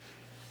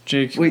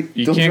Jake, wait,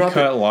 you can't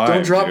cut live.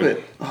 Don't drop dude.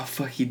 it. Oh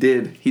fuck, he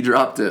did. He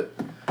dropped it.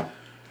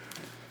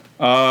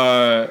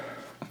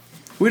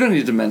 We don't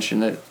need to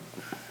mention it.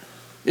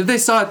 If they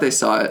saw it, they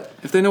saw it.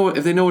 If they know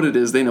what it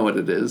is, they know what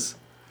it is.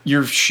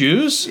 Your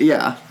shoes?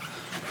 Yeah.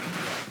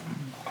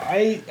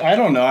 I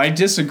don't know. I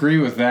disagree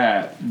with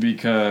that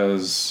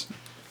because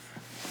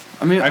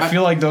I mean, I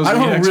feel like those. I are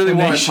don't the really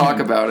want to explanation. talk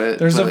about it.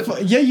 There's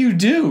yeah, you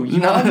do. You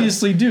No.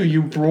 obviously do.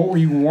 You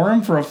wore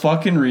them for a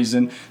fucking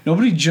reason.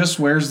 Nobody just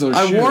wears those.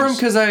 I shoes. wore them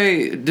because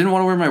I didn't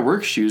want to wear my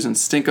work shoes and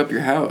stink up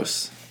your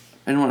house.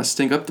 I didn't want to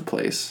stink up the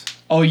place.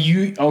 Oh,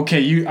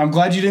 okay. I'm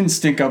glad you didn't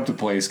stink up the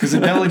place because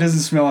it definitely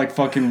doesn't smell like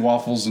fucking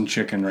waffles and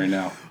chicken right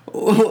now.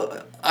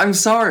 Well, I'm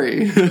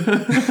sorry.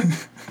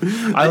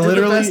 I did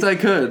the best I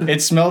could.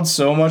 It smelled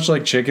so much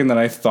like chicken that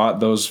I thought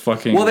those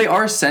fucking. Well, they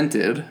are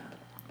scented.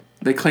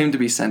 They claim to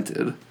be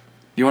scented.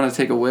 You want to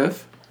take a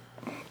whiff?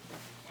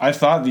 I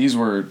thought these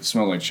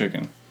smelled like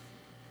chicken.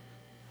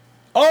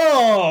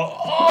 Oh!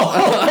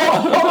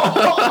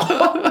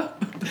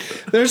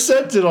 They're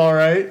scented, all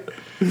right.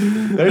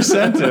 They're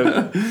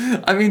scented.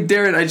 I mean,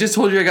 Darren, I just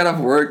told you I got off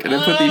work and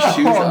I put these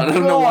shoes on. I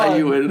don't know why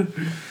you would.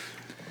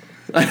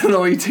 I don't know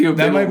why you take a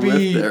big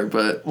whiff there,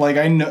 but like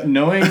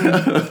knowing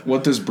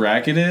what this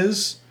bracket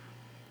is,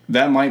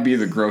 that might be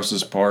the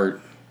grossest part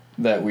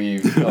that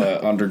we've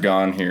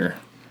undergone here.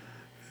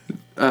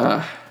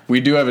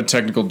 We do have a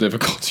technical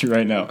difficulty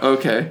right now.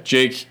 Okay.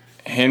 Jake,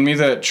 hand me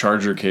that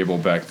charger cable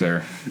back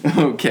there.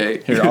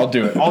 Okay. Here, I'll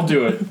do it.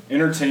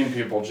 Entertain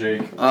people,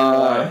 Jake. We're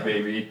live,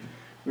 baby.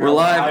 We're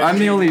live. I'm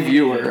the only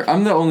viewer.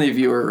 I'm the only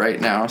viewer right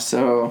now,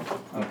 so.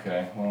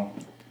 Okay, well.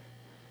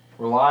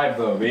 We're live,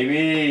 though,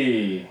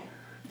 baby.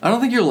 I don't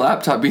think your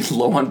laptop being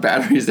low on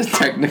battery is a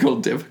technical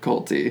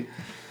difficulty.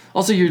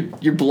 Also,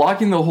 you're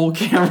blocking the whole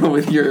camera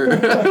with your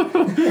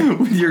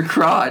with your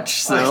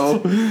crotch.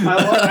 So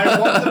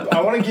I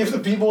want to give the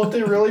people what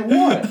they really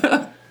want.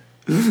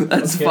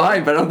 That's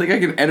fine, but I don't think I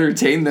can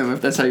entertain them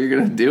if that's how you're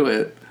gonna do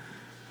it.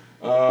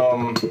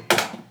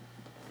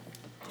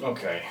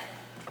 Okay.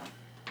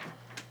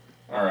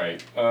 All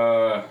right.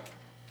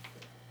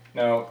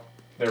 Now,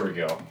 there we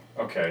go.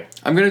 Okay.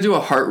 I'm gonna do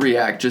a heart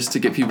react just to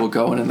get people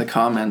going in the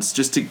comments,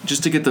 just to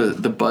get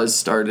the buzz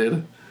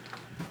started.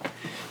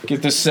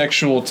 Get the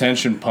sexual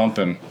tension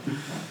pumping.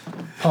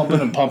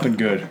 Pumping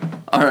good.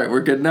 All right,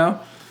 we're good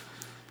now?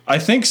 I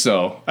think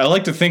so. I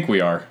like to think we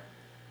are.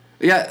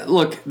 Yeah,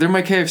 look, they're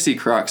my KFC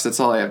Crocs.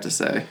 That's all I have to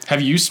say.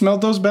 Have you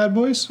smelled those bad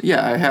boys?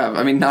 Yeah, I have.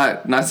 I mean,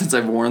 not since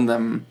I've worn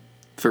them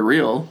for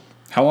real.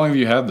 How long have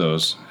you had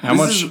those? How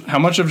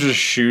much of just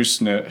shoe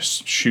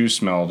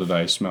smell did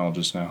I smell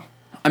just now?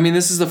 I mean,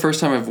 this is the first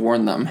time I've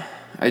worn them.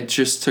 I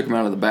just took them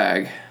out of the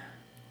bag.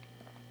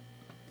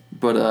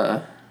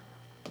 But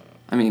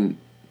I mean,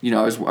 you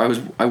know,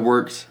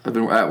 I've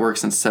been at work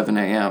since 7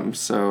 a.m.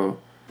 So,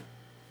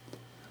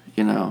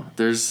 you know,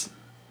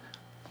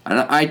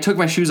 I took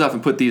my shoes off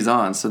and put these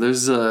on. So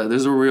there's a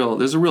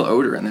real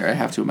odor in there, I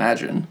have to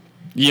imagine.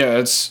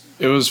 Yeah,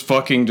 it was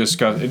fucking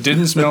disgusting. It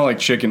didn't smell like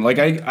chicken. Like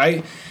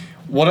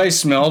what I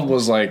smelled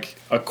was like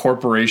a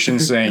corporation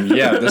saying,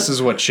 "Yeah, this is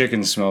what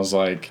chicken smells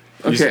like."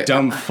 These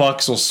dumb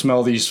fucks will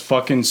smell these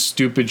fucking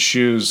stupid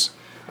shoes,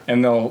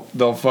 and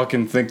they'll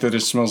fucking think that it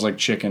smells like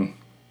chicken.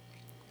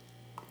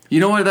 You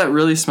know what that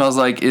really smells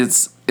like? It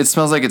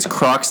smells like it's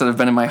Crocs that have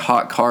been in my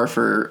hot car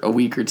for a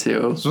week or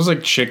two. It smells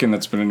like chicken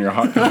that's been in your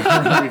hot car for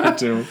a week or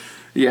two.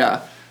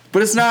 Yeah,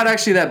 but it's not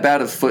actually that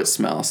bad of foot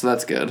smell, so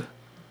that's good.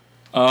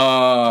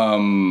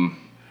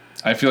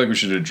 I feel like we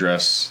should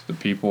address the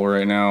people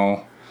right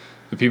now.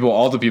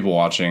 All the people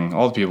watching,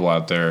 all the people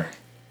out there.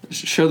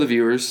 Show the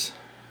viewers.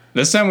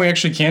 This time we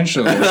actually can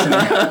show the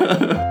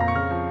listener.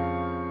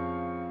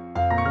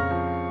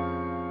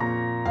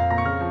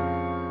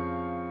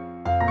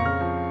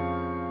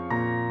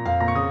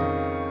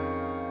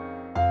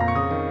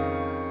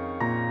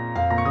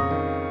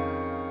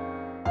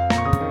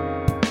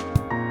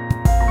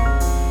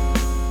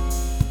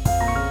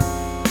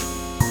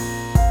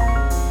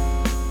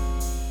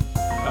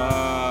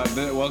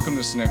 Welcome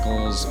to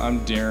Snickles. I'm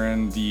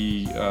Darren,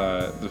 the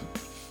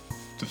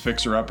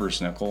fixer-upper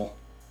Snickle.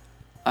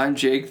 I'm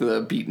Jake,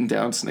 the beaten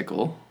down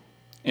Snickle.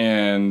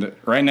 And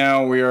right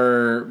now we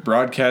are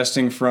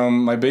broadcasting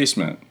from my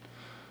basement.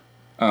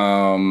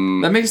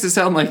 That makes it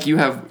sound like you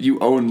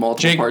own multiple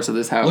Jake, parts of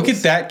this house. Look at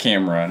that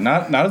camera,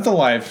 not at the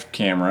live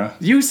camera.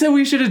 You said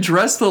we should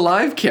address the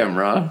live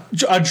camera.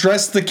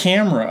 Address the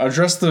camera.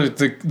 Address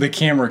the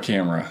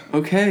camera.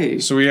 Okay.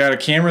 So we got a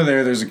camera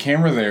there. There's a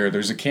camera there.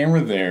 There's a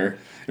camera there.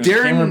 There's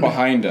a camera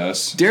behind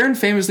us. Darren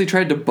famously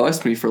tried to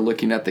bust me for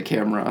looking at the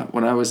camera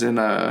when I was in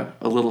a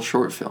little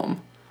short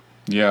film.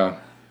 Yeah.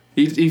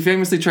 He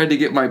famously tried to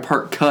get my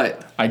part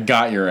cut. I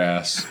got your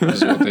ass,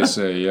 is what they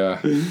say, yeah.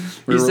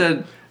 He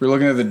said... We were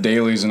looking at the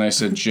dailies, and I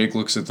said, Jake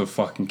looks at the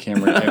fucking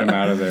camera. Get him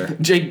out of there.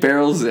 Jake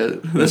barrels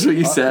it. That's what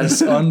you said.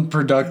 This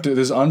unproductive,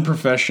 this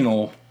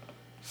unprofessional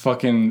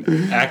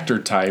fucking actor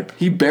type.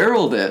 He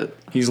barreled it.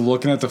 He's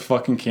looking at the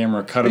fucking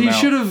camera. Cut him out. You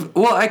should have.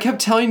 Well, I kept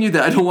telling you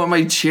that I don't want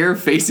my chair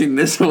facing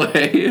this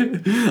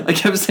way. I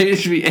kept saying it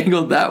should be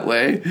angled that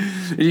way,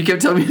 and you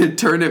kept telling me to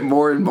turn it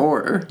more and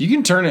more. You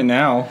can turn it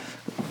now.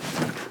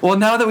 Well,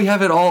 now that we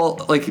have it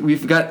all, like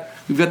we've got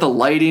the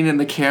lighting and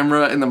the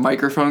camera and the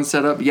microphone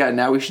set up. Yeah,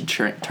 now we should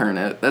turn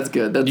it. That's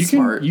good. That's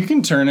smart. You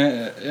can turn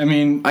it. I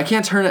mean, I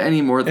can't turn it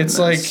any more than it's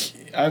this.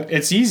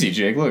 it's easy,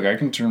 Jake. Look, I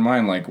can turn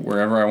mine like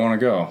wherever I want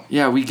to go.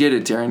 Yeah, we get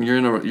it, Darren. You're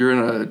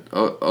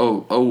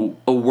in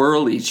a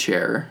whirly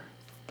chair.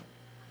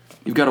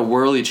 You've got a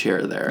whirly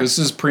chair there. This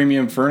is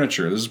premium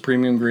furniture. This is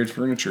premium grade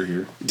furniture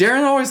here.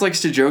 Darren always likes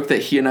to joke that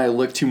he and I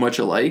look too much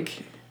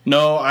alike.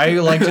 No, I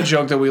like to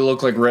joke that we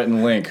look like Rhett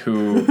and Link,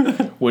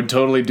 who would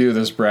totally do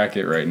this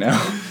bracket right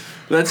now.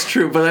 That's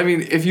true, but I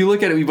mean, if you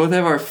look at it, we both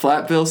have our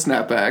flat bill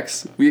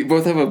snapbacks. We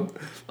both have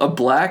a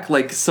black,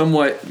 like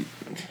somewhat.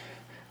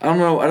 I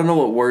don't know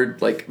what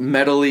word, like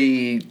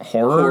metally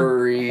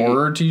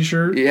horror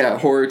t-shirt. Yeah,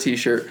 horror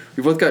t-shirt.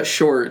 We both got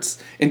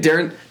shorts, and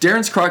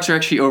Darren's Crocs are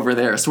actually over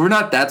there, so we're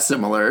not that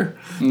similar.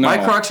 No.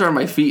 My Crocs are on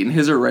my feet, and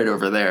his are right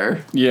over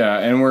there. Yeah,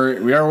 and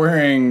we are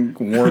wearing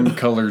warm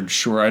colored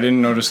shorts. I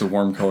didn't notice the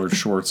warm colored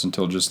shorts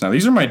until just now.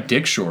 These are my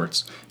dick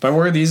shorts. If I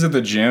wear these at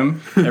the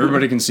gym,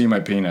 everybody can see my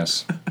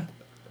penis.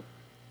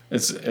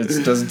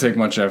 It doesn't take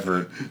much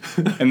effort,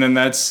 and then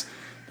that's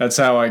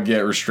how I get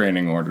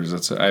restraining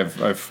orders. I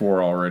have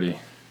 4 already.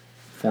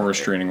 4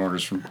 restraining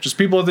orders from just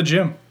people at the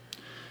gym.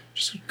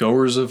 Just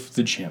goers of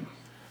the gym.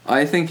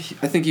 I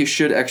think you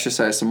should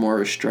exercise some more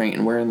restraint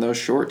in wearing those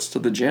shorts to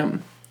the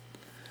gym.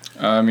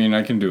 I mean,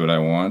 I can do what I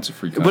want. It's a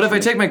free country. But if I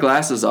take my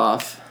glasses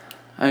off,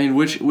 I mean,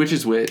 which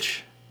is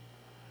which?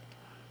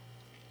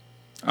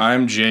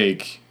 I'm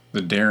Jake, the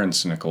Darren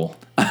Snickle.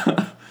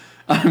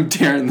 I'm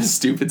Darren, the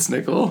stupid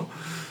Snickle.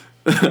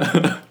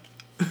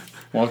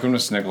 Welcome to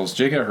Snickles.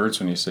 Jake, it hurts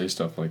when you say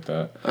stuff like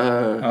that.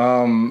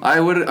 I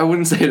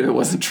wouldn't say it if it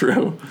wasn't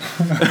true.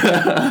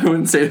 I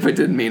wouldn't say it if I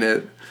didn't mean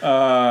it.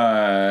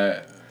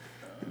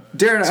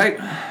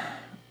 Darren,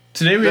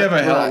 today we have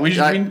a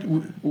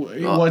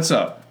what's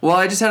up? Well,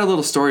 I just had a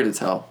little story to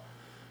tell.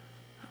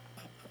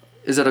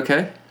 Is that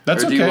okay?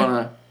 That's okay. Do you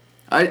wanna?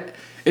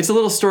 It's a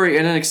little story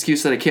and an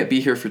excuse that I can't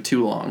be here for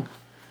too long.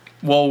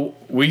 Well,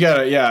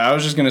 I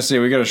was just going to say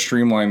we got to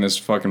streamline this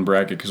fucking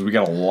bracket because we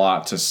got a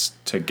lot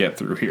to get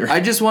through here. I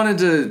just wanted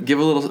to give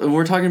a little,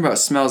 we're talking about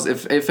smells.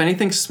 If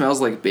anything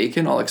smells like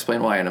bacon, I'll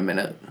explain why in a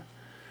minute.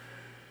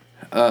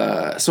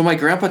 So my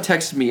grandpa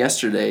texted me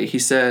yesterday. He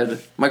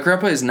said, my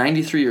grandpa is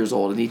 93 years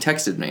old and he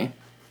texted me.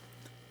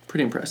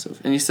 Pretty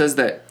impressive. And he says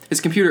that his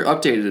computer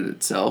updated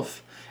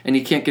itself and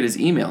he can't get his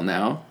email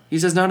now. He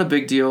says, not a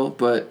big deal,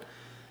 but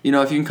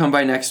if you can come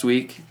by next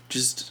week,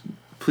 just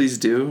please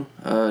do.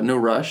 No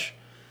rush.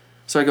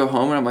 So I go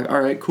home and I'm like, all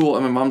right, cool.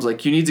 And my mom's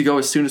like, you need to go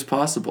as soon as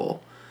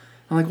possible.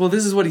 I'm like, well,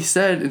 this is what he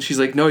said. And she's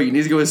like, no, you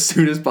need to go as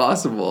soon as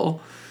possible.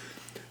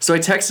 So I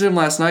texted him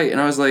last night and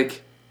I was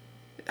like,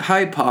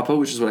 hi, Papa,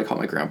 which is what I call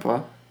my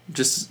grandpa.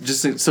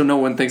 Just so no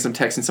one thinks I'm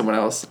texting someone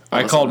else.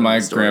 I called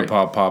my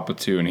grandpa Papa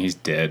too, and he's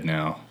dead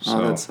now. So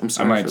I'm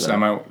sorry for that. I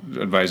might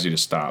advise you to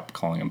stop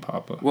calling him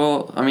Papa.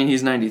 Well, I mean,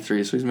 he's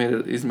 93, so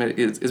it's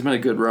been a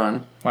good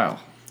run. Wow.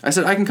 I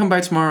said, I can come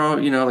by tomorrow,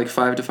 like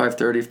 5 to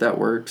 5:30 if that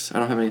works. I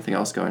don't have anything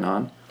else going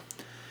on. And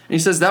he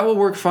says, that will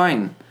work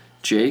fine,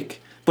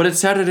 Jake. But it's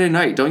Saturday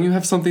night. Don't you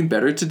have something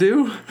better to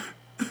do?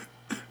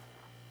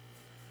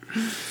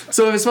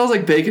 So if it smells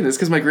like bacon, it's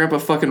because my grandpa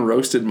fucking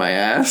roasted my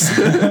ass.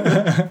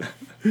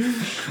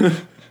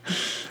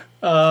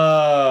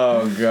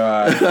 Oh,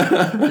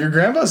 God. Your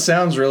grandpa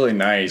sounds really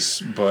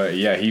nice, but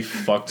yeah, he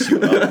fucked you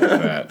up with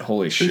that.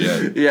 Holy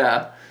shit.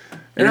 Yeah.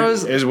 And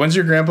when's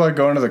your grandpa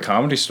going to the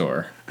Comedy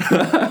Store?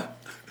 I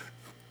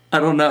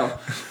don't know.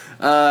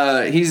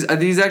 He's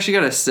actually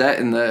got a set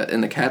in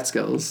the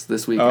Catskills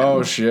this weekend.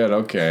 Oh shit!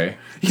 Okay.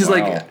 He's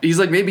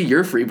like maybe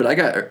you're free, but I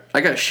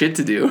got shit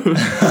to do.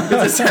 It's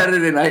a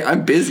Saturday night.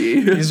 I'm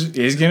busy.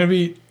 He's gonna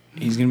be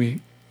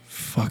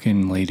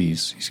fucking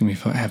ladies. He's gonna be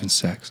having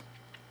sex.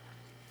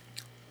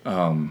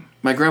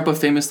 My grandpa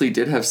famously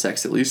did have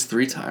sex at least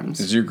 3 times.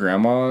 Is your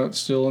grandma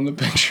still in the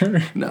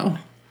picture? No.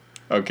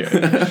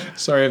 Okay.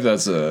 Sorry if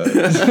that's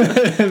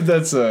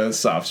a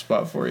soft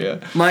spot for you.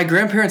 My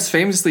grandparents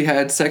famously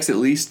had sex at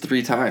least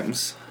 3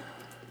 times.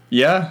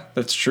 Yeah,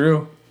 that's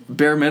true.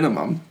 Bare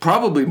minimum.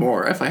 Probably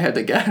more if I had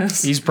to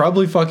guess. He's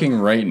probably fucking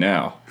right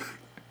now.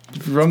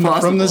 From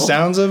the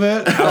sounds of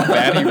it, how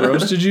bad he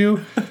roasted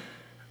you,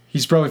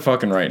 he's probably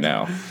fucking right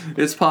now.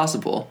 It's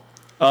possible.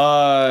 Do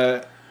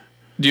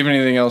you have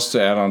anything else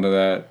to add on to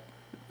that?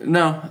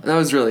 No, that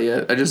was really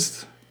it.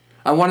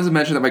 I wanted to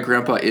mention that my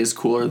grandpa is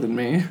cooler than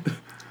me.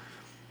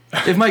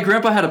 If my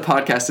grandpa had a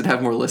podcast, it'd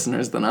have more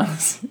listeners than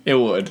us. It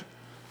would.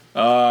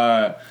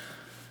 Okay,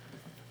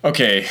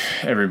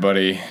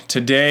 everybody.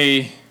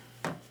 Today,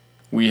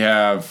 we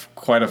have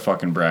quite a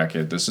fucking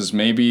bracket. This is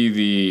maybe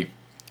the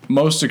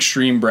most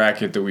extreme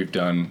bracket that we've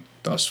done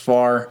thus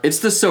far. It's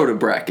the soda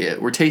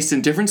bracket. We're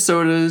tasting different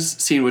sodas,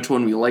 seeing which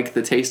one we like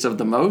the taste of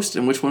the most,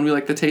 and which one we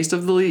like the taste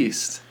of the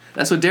least.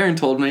 That's what Darren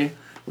told me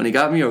when he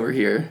got me over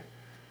here.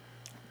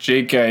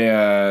 Jake,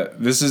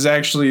 this is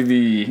actually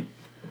the,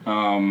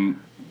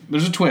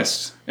 there's a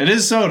twist. It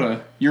is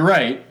soda. You're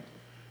right.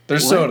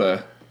 There's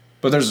soda,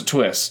 but there's a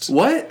twist.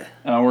 What?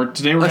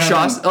 Today we're having...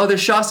 Shasta,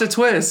 there's Shasta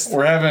twist.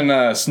 We're having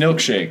Snilk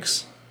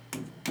Shakes.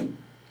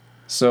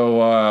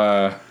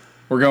 So,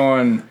 we're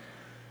going...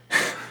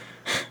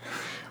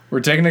 We're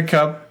taking a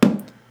cup,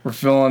 we're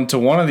filling to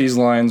one of these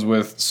lines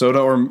with soda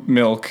or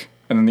milk,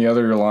 and then the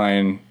other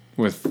line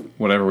with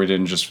whatever we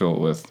didn't just fill it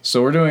with.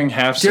 So we're doing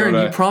half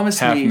Darren, soda,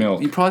 half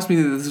milk. You promised me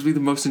that this would be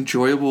the most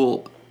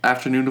enjoyable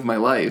afternoon of my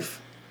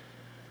life.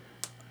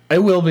 It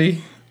will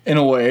be, in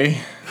a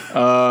way.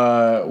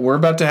 We're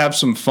about to have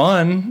some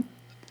fun.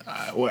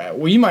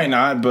 We might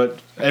not, but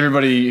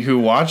everybody who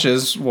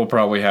watches will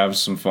probably have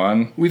some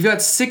fun. We've got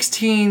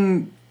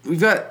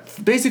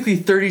basically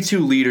 32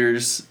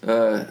 liters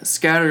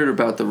scattered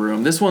about the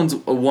room. This one's a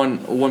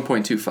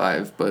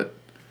 1.25, but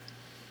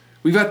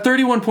we've got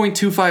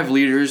 31.25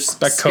 liters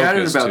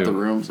scattered about the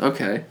rooms.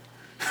 Okay.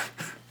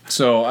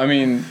 So, I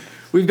mean...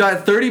 We've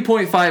got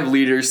 30.5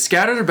 liters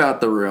scattered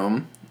about the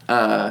room.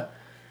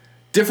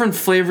 Different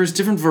flavors,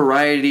 different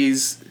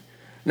varieties.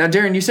 Now,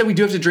 Darren, you said we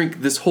do have to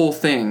drink this whole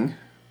thing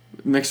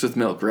mixed with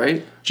milk,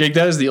 right? Jake,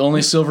 that is the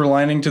only silver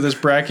lining to this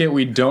bracket.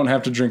 We don't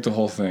have to drink the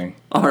whole thing.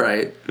 All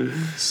right.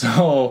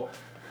 So,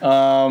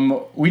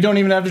 we don't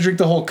even have to drink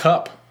the whole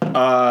cup.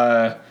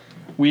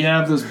 We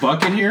have this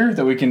bucket here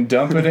that we can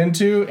dump it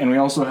into, and we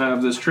also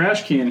have this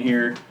trash can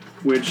here,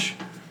 which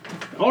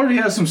already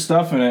has some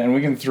stuff in it, and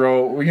we can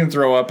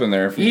throw up in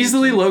there.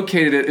 Easily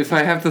located it. If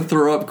I have to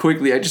throw up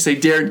quickly, I just say,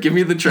 Darren, give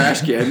me the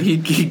trash can. He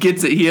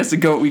gets it. He has to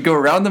go. We go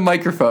around the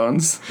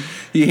microphones.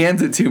 He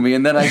hands it to me,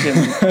 and then I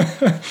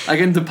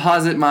can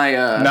deposit my.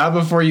 Not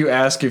before you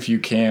ask if you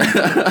can.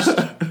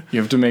 You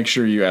have to make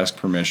sure you ask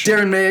permission.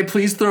 Darren, may I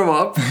please throw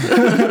up?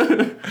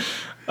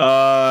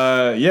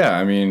 Yeah.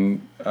 I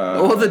mean.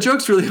 Well, the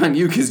joke's really on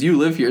you because you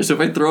live here. So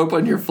if I throw up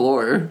on your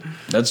floor,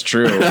 that's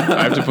true.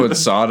 I have to put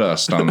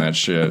sawdust on that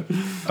shit.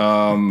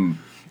 And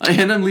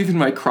I'm leaving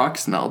my crock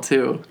smell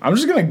too. I'm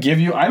just gonna give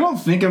you. I don't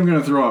think I'm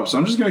gonna throw up, so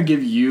I'm just gonna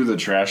give you the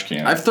trash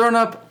can. I've thrown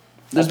up.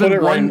 Let's put it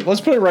right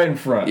in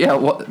front. Yeah,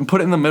 put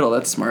it in the middle.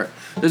 That's smart.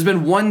 There's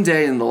been one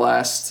day in the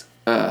last.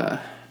 There's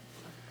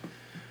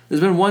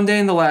been one day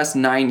in the last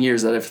 9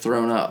 years that I've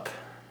thrown up.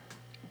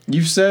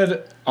 You've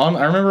said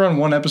I remember on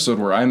one episode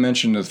where I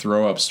mentioned a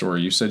throw up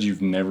story. You said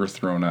you've never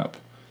thrown up.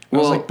 I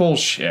was like,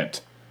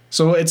 bullshit.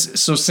 So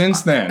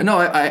since then, no,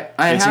 I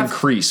it's have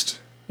increased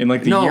in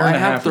like the year and a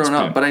half. No, I have thrown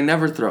up, but I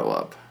never throw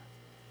up.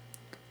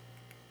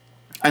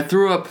 I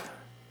threw up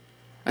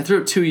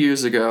 2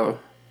 years ago.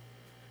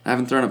 I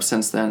haven't thrown up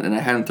since then, and I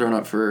hadn't thrown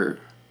up for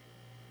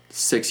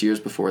 6 years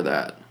before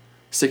that.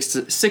 6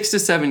 to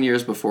 7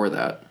 years before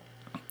that.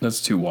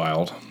 That's too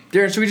wild.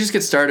 Darren, should we just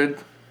get started?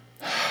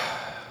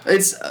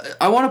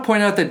 I want to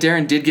point out that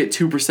Darren did get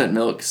 2%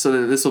 milk, so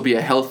that this will be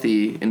a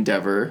healthy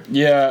endeavor.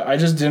 Yeah, I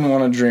just didn't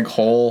want to drink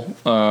whole,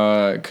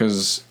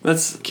 because...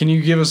 Can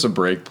you give us a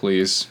break,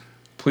 please?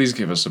 Please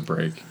give us a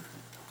break.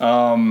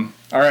 All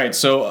right,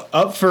 so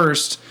up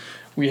first,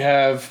 we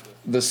have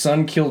the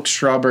Sunkilk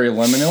Strawberry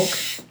Lemon Milk.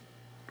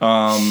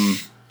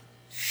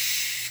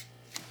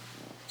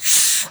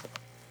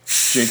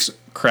 Jake's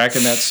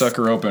cracking that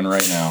sucker open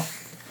right now.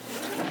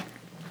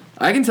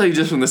 I can tell you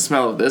just from the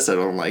smell of this, I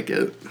don't like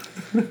it.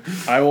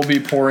 I will be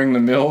pouring the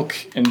milk,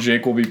 and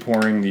Jake will be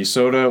pouring the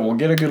soda. We'll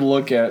get a good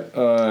look at,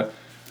 what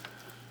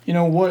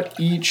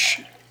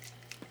each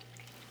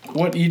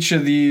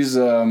of these.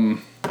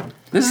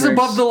 This is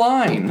above the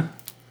line.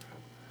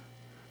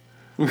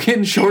 We're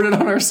getting shorted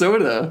on our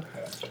soda.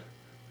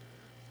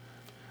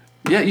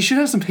 Yeah, you should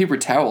have some paper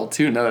towel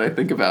too. Now that I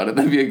think about it,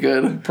 that'd be a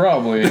good.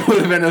 Probably. That would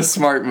have been a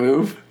smart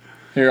move.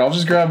 Here, I'll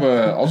just grab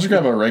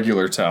a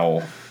regular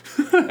towel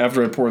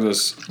after I pour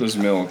this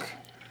milk.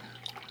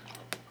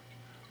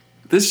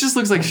 This just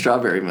looks like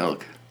strawberry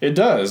milk. It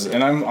does,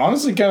 and I'm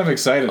honestly kind of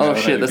excited. Oh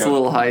shit, that's a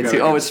little high too.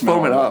 Oh, it's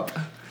foaming up.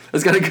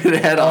 It's got a good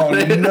head on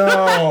it.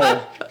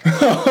 No.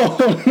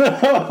 Oh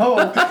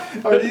no!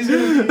 Are these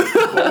gonna be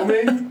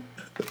foaming?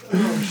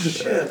 Oh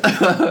shit!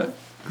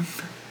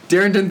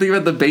 Darren didn't think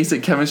about the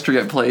basic chemistry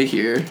at play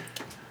here.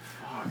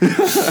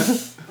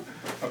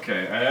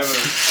 Okay, I have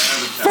a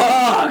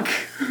Fuck!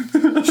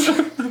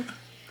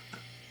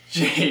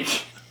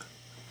 Jake.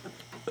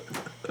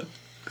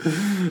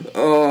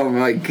 Oh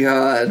my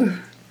god.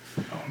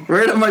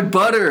 Right on my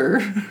butter.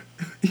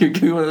 Here,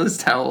 give me one of those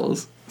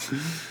towels.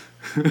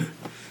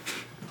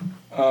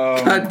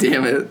 God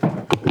damn it.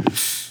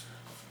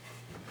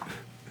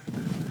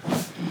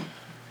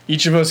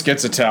 Each of us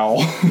gets a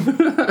towel.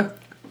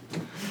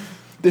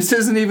 This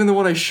isn't even the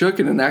one I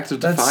shook in an act of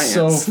defiance.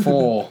 That's so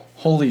full.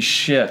 Holy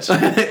shit.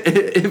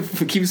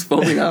 it keeps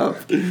foaming up.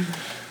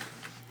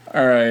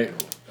 Alright.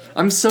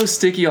 I'm so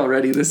sticky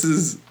already. This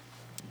is...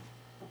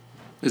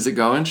 Is it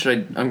going?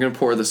 I'm gonna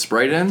pour the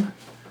Sprite in.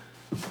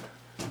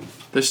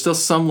 There's still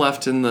some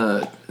left in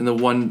the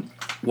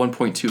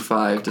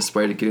 1.25,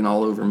 despite it getting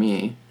all over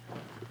me.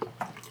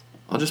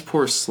 I'll just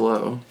pour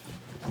slow.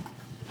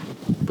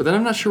 But But then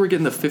I'm not sure we're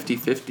getting the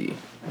 50-50.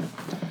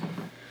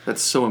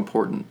 That's so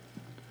important.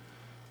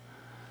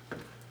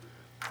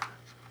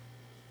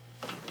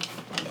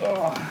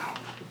 Oh,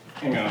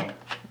 hang on.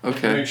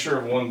 Okay. Make sure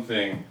of one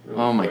thing.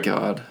 Oh my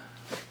god.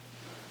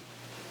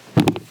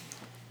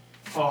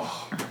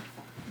 Oh,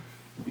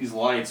 these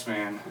lights,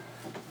 man.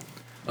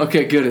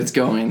 Okay, good. It's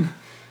going.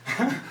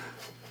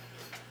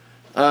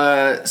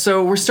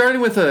 So we're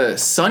starting with a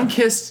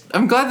Sunkist.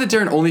 I'm glad that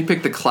Darren only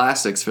picked the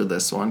classics for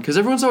this one, because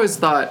everyone's always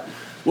thought,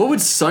 what would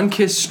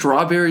Sunkist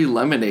strawberry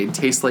lemonade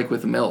taste like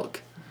with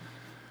milk?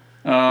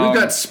 We've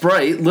got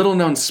Sprite, little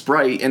known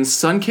Sprite, and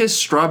Sunkist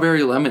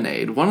strawberry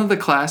lemonade, one of the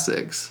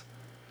classics.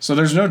 So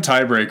there's no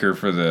tiebreaker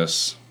for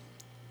this.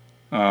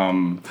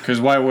 Because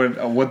why would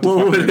what the fuck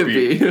What would it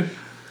be?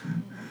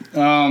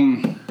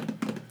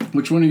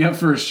 Which one you got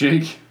first,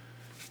 Jake?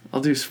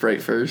 I'll do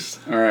Sprite first.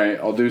 All right,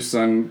 I'll do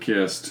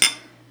Sunkist.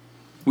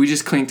 We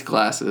just clinked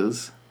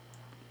glasses.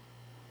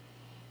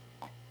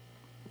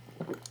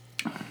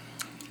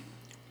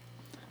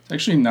 It's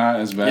actually not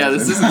as bad. Yeah,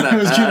 this isn't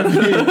that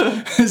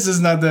bad. This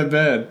is not that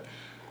bad.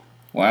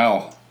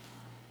 Wow.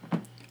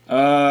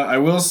 I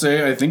will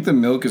say, I think the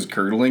milk is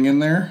curdling in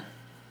there.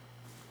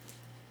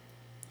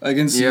 I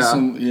can see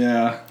some.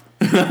 Yeah.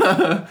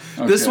 Okay.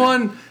 This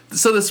one,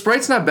 so the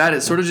Sprite's not bad. It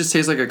sort of just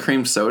tastes like a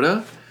cream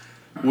soda,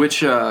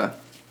 which I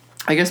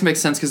guess makes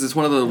sense because it's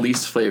one of the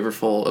least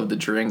flavorful of the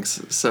drinks.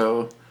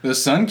 So the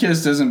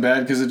Sunkist isn't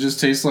bad because it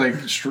just tastes like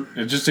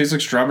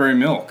strawberry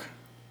milk.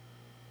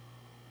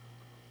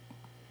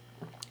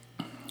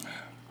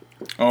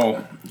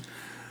 Oh,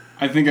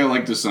 I think I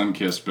like the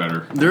Sunkist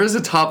better. there is a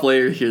top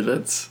layer here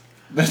that's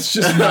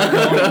just not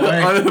going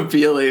away.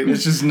 unappealing.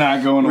 It's just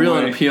not going Real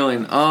away.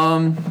 unappealing.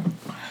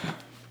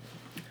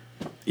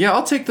 Yeah,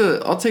 I'll take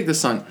the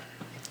Sun.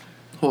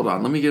 Hold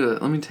on, let me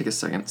take a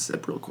second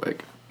sip real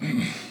quick.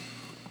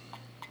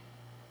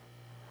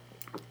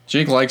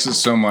 Jake likes it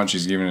so much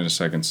he's giving it a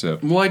second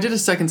sip. Well, I did a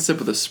second sip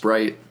of the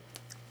Sprite.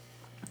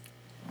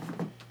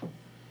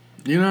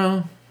 You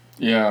know?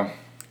 Yeah.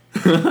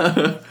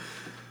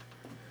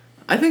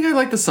 I think I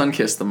like the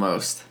Sunkist the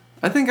most.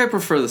 I think I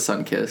prefer the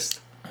Sunkist.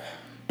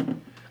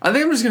 I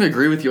think I'm just going to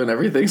agree with you on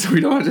everything so we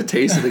don't have to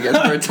taste it again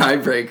for a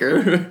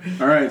tiebreaker.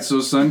 All right, so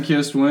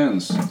Sunkist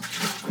wins.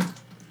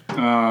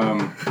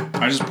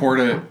 I just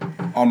poured it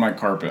on my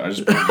carpet. There's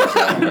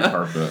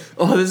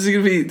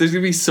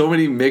gonna be so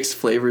many mixed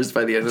flavors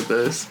by the end of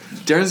this.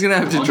 Darren's going to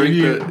have to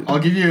I'll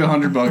give you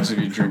 $100 if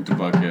you drink the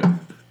bucket.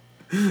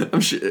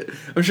 I'm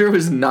sure it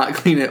was not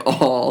clean at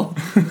all.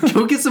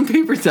 Go get some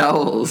paper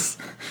towels.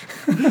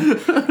 All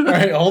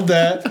right, hold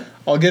that.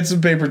 I'll get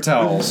some paper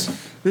towels.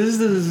 This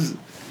is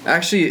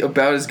actually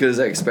about as good as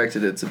I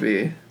expected it to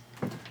be.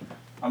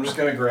 I'm just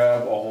gonna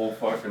grab a whole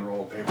fucking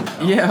roll of paper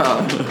towels.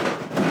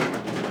 Yeah.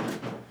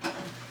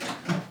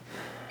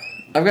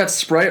 I've got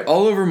Sprite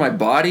all over my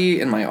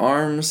body and my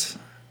arms.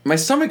 My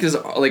stomach is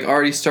like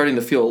already starting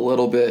to feel a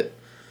little bit.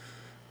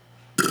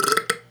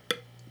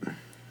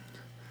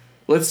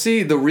 Let's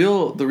see, the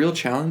real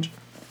challenge.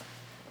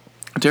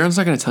 Darren's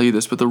not going to tell you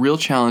this, but the real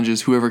challenge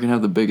is whoever can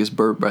have the biggest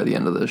burp by the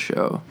end of this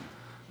show.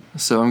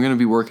 So I'm going to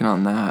be working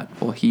on that.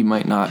 Well, he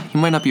might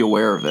not be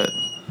aware of it.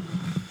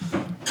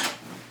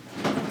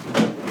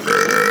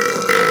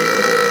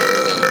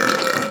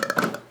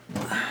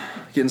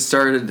 Getting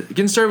started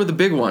with the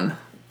big one.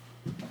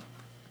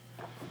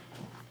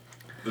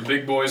 The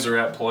big boys are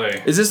at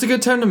play. Is this a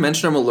good time to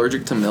mention I'm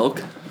allergic to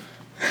milk?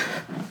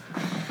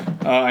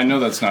 I know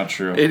that's not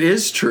true. It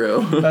is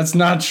true. That's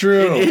not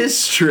true. It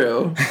is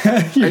true.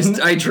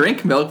 I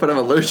drink milk, but I'm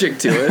allergic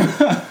to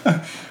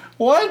it.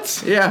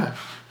 What? Yeah.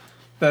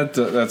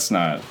 That's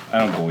not. I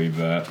don't believe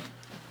that.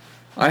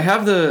 I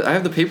have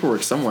the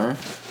paperwork somewhere.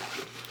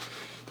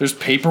 There's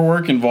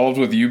paperwork involved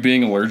with you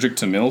being allergic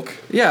to milk?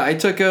 Yeah, I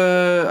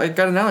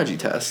got an allergy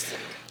test.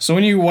 So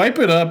when you wipe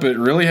it up, it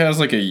really has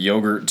like a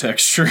yogurt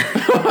texture.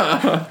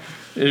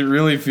 It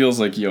really feels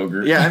like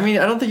yogurt. Yeah, I mean,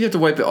 I don't think you have to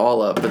wipe it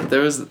all up, but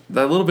there was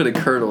that little bit of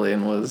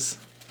curdling was,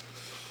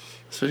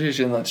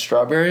 especially in that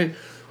strawberry.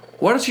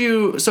 Why don't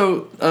you?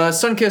 So,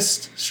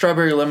 Sunkist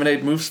strawberry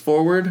lemonade moves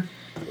forward.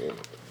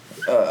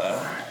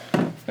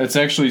 It's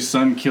actually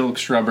Sunkist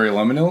strawberry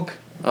lemon milk.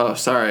 Oh,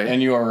 sorry.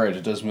 And you are right;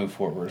 it does move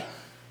forward.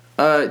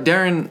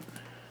 Darren,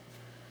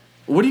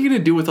 what are you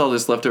gonna do with all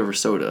this leftover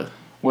soda?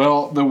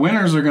 Well, the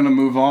winners are gonna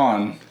move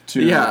on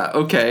to. Yeah.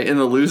 Okay. And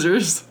the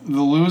losers?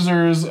 The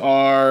losers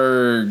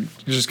are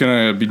just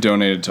gonna be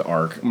donated to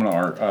ARC. I'm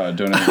gonna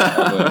donate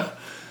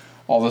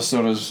all the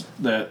sodas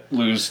that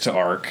lose to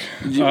ARC.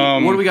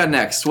 What do we got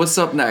next? What's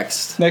up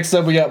next? Next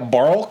up, we got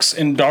Barlks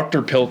and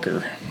Dr.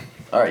 Pilker.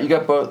 All right, you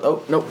got both.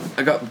 Oh no,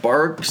 I got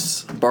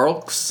Barlks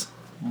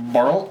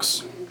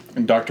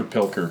and Dr.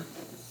 Pilker.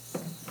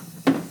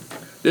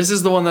 This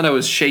is the one that I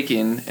was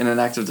shaking in an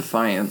act of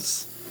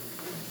defiance,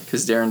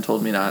 because Darren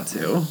told me not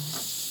to.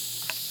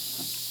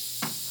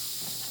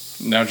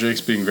 Now Jake's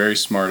being very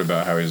smart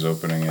about how he's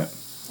opening it.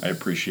 I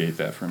appreciate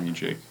that from you,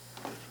 Jake.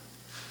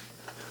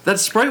 That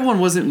Sprite one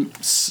wasn't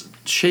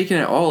shaken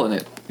at all and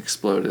it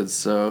exploded,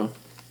 so...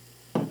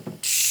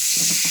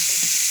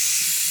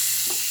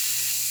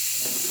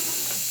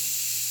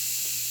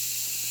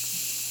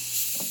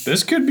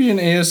 This could be an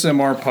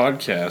ASMR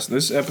podcast.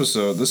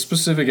 This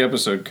specific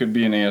episode could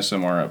be an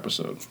ASMR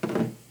episode.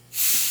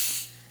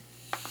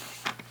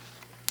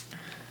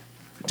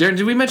 Darren,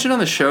 did we mention on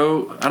the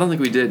show? I don't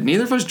think we did.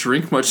 Neither of us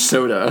drink much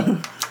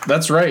soda.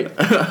 That's right.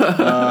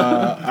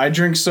 I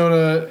drink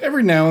soda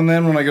every now and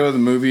then when I go to the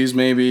movies,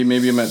 maybe.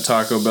 Maybe I'm at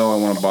Taco Bell, I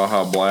want a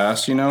Baja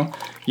Blast, you know?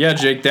 Yeah,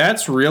 Jake,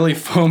 that's really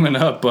foaming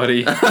up,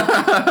 buddy.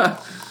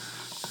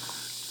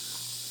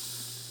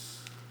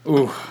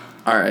 Ooh.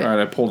 All right,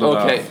 I pulled it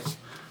off.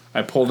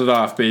 I pulled it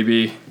off,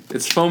 baby.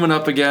 It's foaming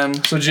up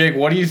again. So, Jake,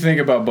 what do you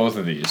think about both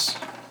of these?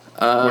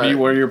 What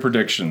are your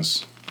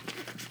predictions?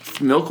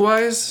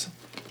 Milk-wise?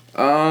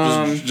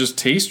 Just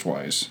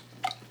taste-wise.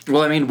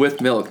 Well, I mean, with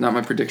milk, not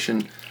my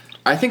prediction.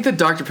 I think that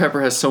Dr.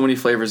 Pepper has so many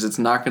flavors, it's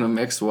not going to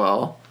mix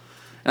well.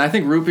 And I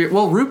think root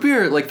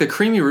beer, like the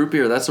creamy root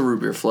beer, that's a root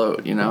beer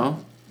float, you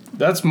know?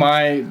 That's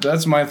my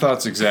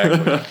thoughts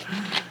exactly.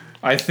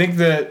 I think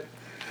that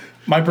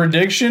my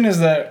prediction is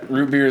that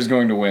root beer is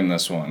going to win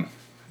this one.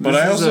 But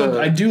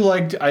I do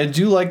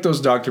like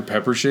those Dr.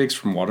 Pepper shakes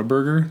from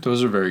Whataburger.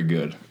 Those are very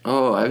good.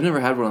 Oh, I've never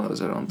had one of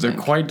those, I don't think. They're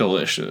quite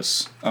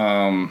delicious.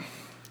 Here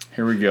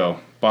we go.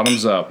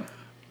 Bottoms up.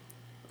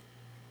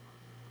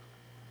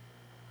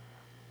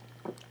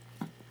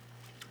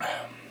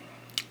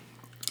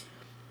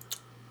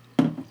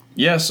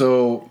 Yeah,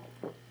 so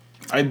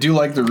I do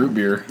like the root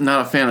beer.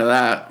 Not a fan of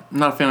that. I'm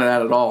not a fan of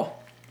that at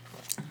all.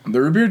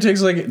 The root beer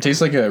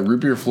tastes like a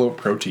root beer float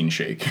protein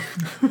shake.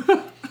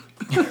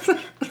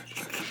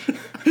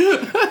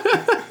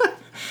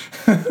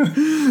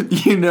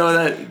 You know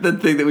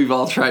that thing that we've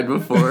all tried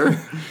before.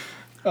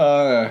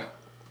 I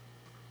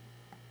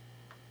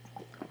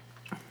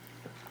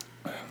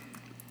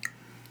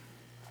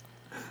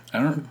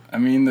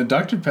mean, the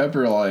Dr.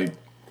 Pepper, like,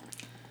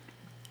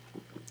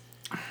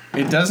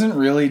 it doesn't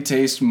really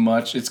taste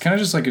much. It's kind of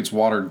just like it's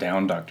watered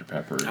down Dr.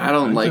 Pepper. I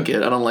don't like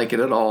it. I don't like it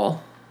at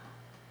all.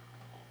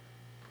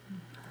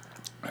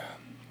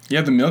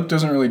 Yeah, the milk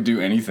doesn't really do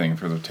anything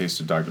for the taste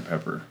of Dr.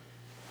 Pepper.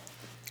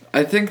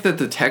 I think that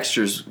the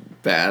texture's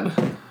bad.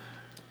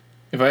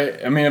 If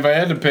I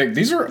had to pick,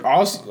 these are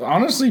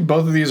honestly,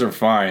 both of these are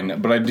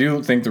fine, but I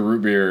do think the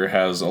root beer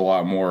has a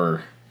lot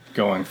more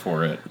going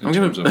for it in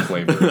terms of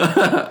flavor.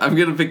 I'm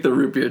gonna pick the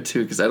root beer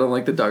too because I don't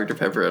like the Dr.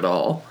 Pepper at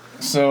all.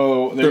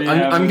 So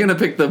I'm gonna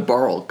pick the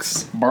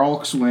Barlks.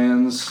 Barlks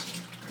wins.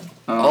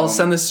 I'll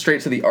send this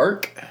straight to the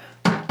Ark.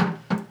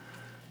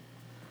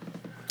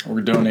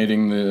 We're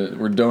donating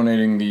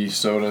the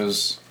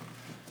sodas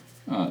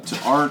to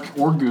Ark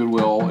or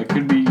Goodwill. It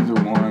could be either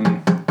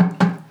one.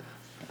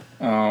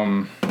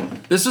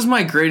 This was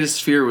my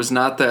greatest fear, was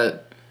not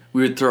that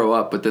we would throw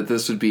up, but that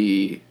this would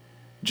be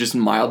just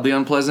mildly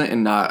unpleasant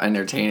and not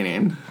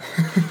entertaining.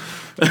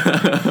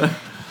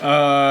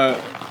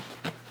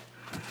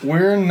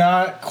 We're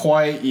not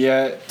quite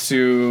yet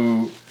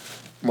to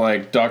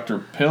like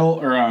Mountain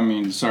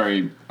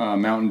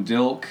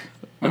Dilk.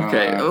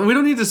 Okay, we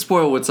don't need to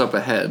spoil what's up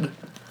ahead.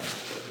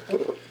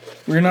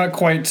 We're not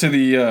quite to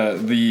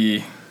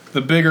the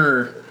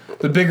bigger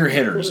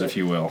hitters, if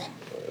you will.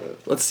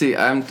 Let's see.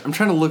 I'm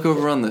trying to look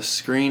over on the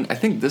screen. I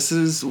think this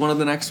is one of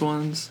the next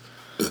ones.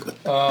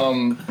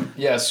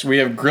 Yes, we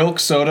have Grilk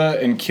Soda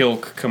and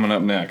Kilk coming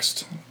up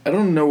next. I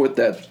don't know what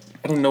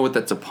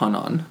that's a pun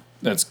on.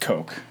 That's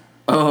Coke.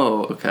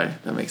 Oh, okay.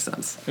 That makes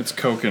sense. It's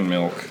Coke and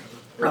milk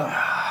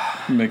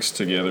mixed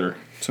together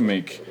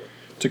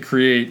to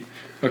create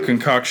a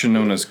concoction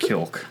known as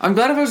Kilk. I'm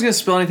glad if I was going to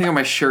spill anything on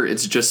my shirt,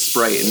 it's just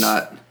Sprite and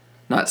not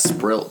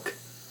Sprilk.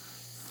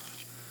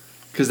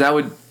 Because that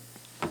would...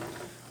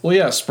 Well,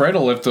 yeah, Sprite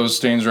will lift those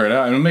stains right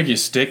out. It'll make you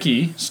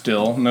sticky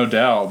still, no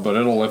doubt, but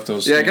it'll lift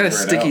those stains right out. Yeah, I got a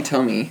sticky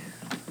tummy.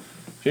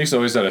 Jake's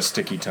always had a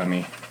sticky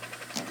tummy.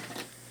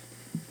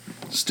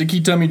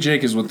 Sticky Tummy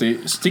Jakey is what they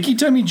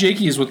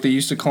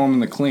used to call him in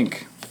the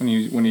Clink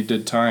when he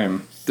did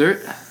time. Okay,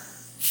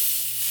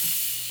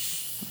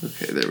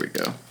 there we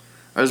go.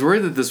 I was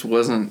worried that this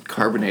wasn't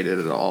carbonated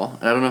at all.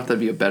 And I don't know if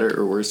that'd be a better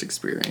or worse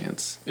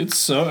experience. It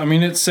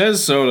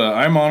says soda.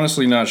 I'm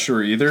honestly not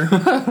sure either.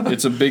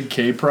 It's a Big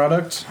K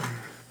product.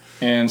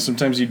 And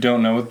sometimes you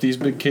don't know with these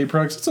Big K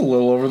products. It's a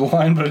little over the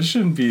line, but it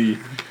shouldn't be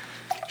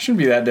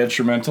that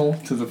detrimental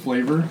to the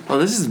flavor. Oh,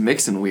 this is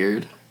mixing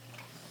weird.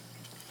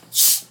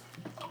 It's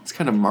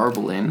kind of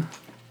marbling.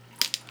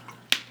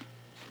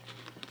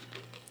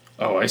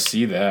 Oh, I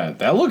see that.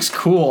 That looks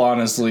cool,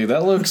 honestly.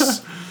 That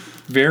looks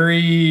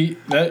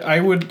I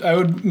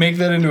would make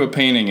that into a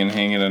painting and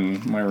hang it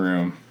in my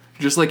room.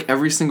 Just like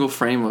every single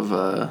frame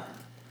of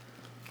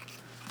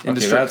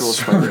Indestructible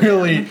Spider-Man.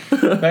 Really,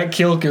 that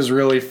Kilk is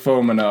really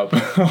foaming up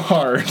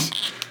hard.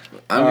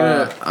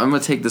 I'm gonna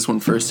take this one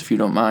first if you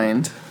don't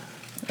mind.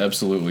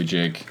 Absolutely,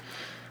 Jake.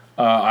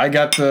 I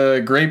got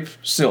the grape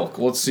silk.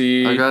 Let's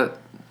see.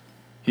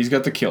 He's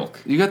got the Kilk.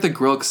 You got the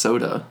Grilk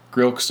soda.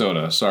 Grilk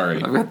soda.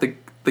 Sorry. I've got the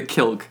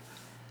Kilk.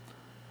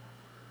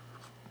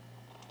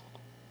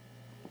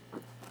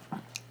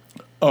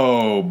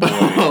 Oh boy.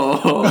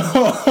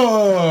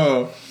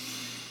 Oh.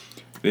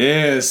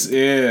 This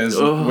is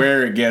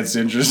where it gets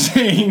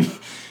interesting.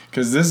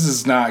 Because this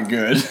is not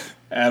good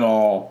at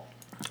all.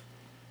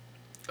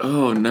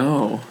 Oh,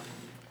 no.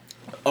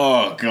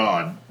 Oh,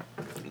 God.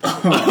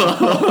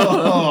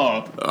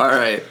 All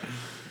right.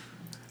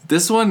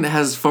 This one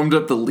has foamed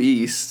up the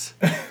least.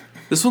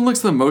 This one looks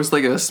the most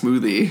like a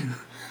smoothie.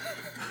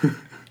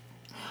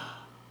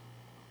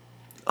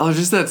 Oh,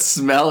 just that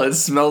smell. It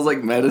smells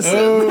like medicine.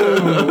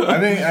 Oh,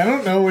 I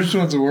don't know which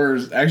one's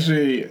worse.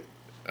 Actually,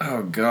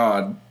 oh,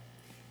 God.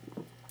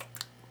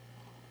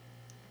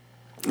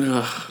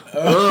 Ugh.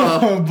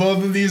 Oh,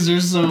 both of these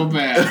are so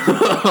bad.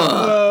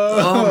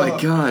 Oh,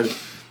 my God.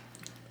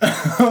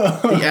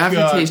 The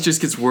aftertaste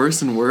just gets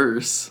worse and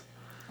worse.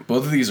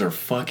 Both of these are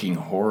fucking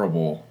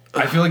horrible.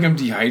 I feel like I'm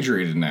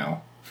dehydrated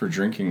now for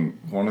drinking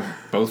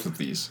both of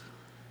these.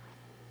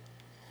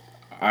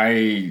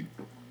 I'm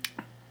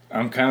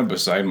kind of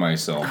beside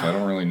myself. I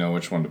don't really know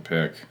which one to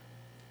pick.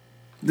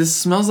 This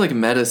smells like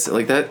medicine.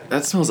 Like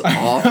that smells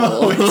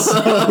awful. It's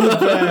so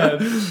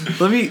bad.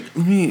 Let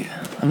me.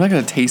 I'm not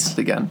gonna taste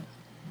it again.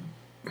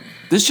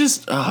 This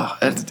just.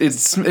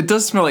 It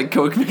does smell like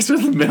Coke mixed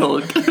with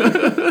milk.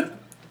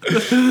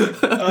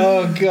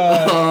 Oh,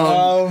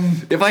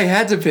 God. If I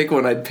had to pick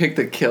one, I'd pick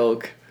the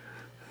Kilk.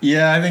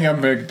 Yeah, I think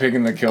I'm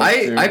picking the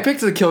Kilk too. I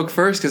picked the Kilk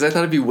first because I thought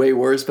it'd be way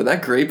worse, but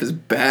that grape is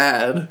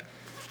bad.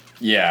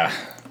 Yeah.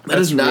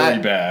 That's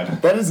really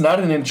bad. That is not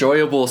an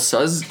enjoyable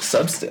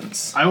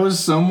substance. I was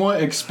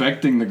somewhat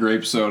expecting the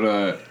grape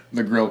soda,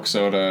 the Grilk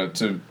soda,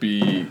 to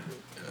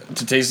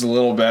taste a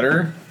little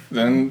better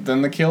than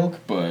the Kilk,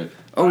 but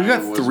oh, we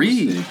got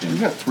three. Mistaken. We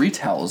got 3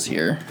 towels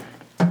here.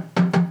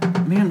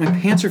 Man, my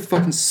pants are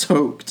fucking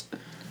soaked.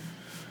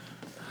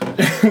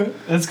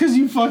 That's because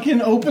you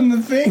fucking opened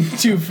the thing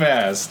too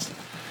fast.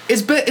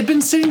 It's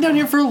been sitting down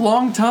here for a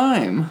long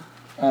time.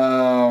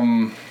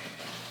 So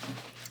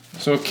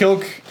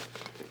Kilk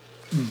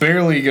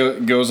barely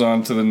goes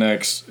on to the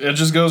next. It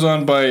just goes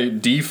on by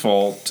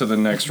default to the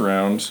next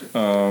round.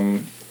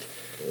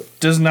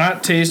 Does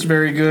not taste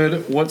very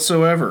good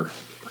whatsoever.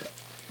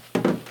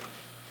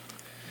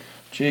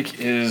 Jake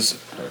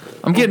is.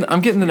 I'm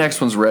getting the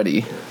next ones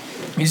ready.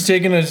 He's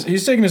taking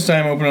his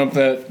time opening up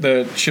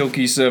that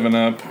Chilky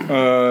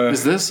 7-Up.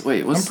 Is this?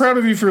 Wait, I'm proud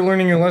of you for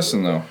learning your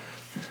lesson, though.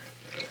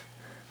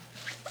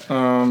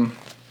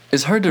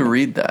 It's hard to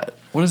read that.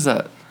 What is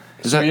that?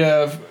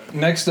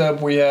 Next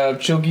up we have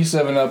Chilky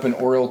 7-Up and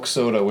Oreo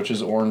soda, which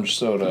is orange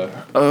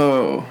soda.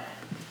 Oh,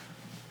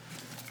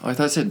 I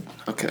thought it said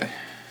okay.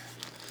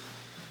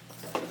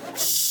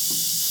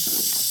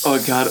 Oh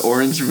God,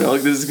 orange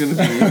milk. This is gonna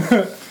be.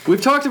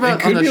 We've talked about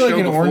It could on the be show like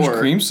an before. orange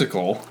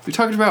creamsicle. We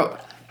talked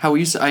about how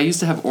I used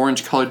to have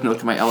orange colored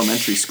milk in my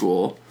elementary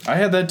school. I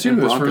had that too.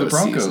 It was for the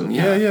Broncos. Season.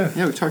 Yeah.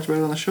 Yeah, we talked about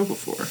it on the show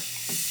before. I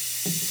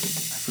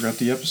forgot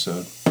the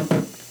episode.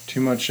 Too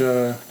much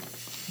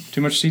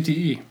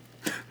CTE.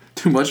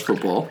 Too much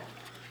football.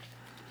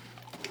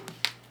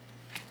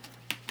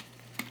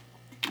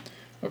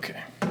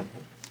 Okay.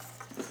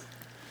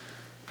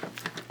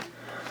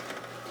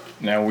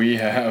 Now we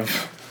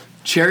have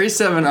Cherry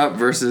 7-Up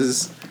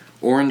versus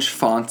orange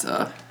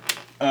Fanta.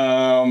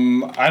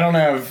 I don't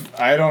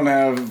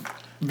have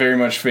very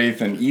much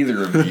faith in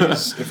either of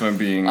these. If I'm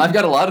being, I've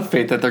got a lot of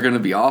faith that they're going to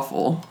be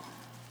awful.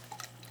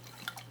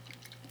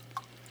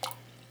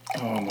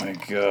 oh my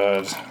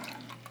God.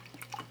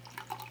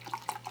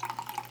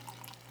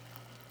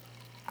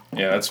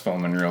 Yeah, that's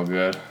foaming real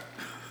good.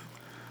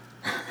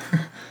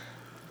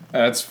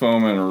 That's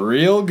foaming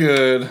real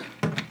good.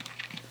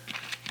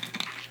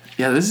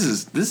 Yeah, this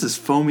is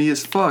foamy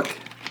as fuck.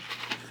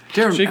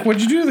 Jared, Jake,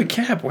 what'd you do to the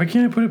cap? Why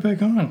can't I put it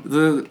back on?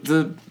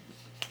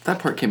 That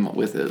part came up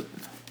with it.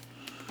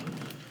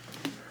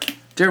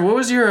 Jared, what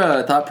was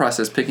your thought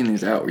process picking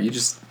these out? Were you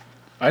just...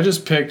 I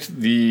just picked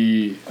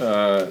the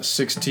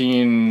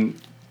 16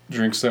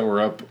 drinks that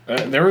were up.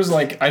 There was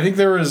like I think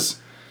there was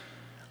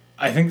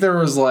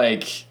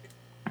like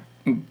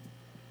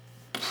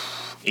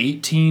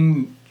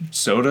 18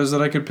 sodas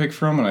that I could pick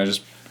from, and I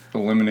just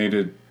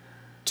eliminated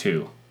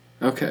 2.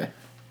 Okay.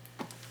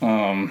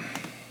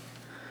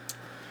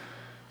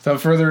 Without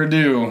further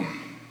ado,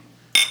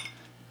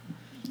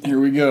 here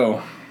we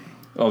go.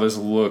 Oh, this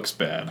looks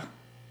bad.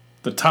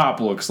 The top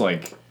looks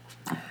like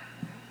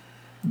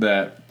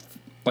that,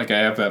 like I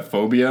have that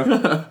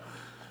phobia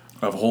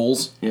of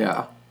holes.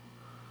 Yeah.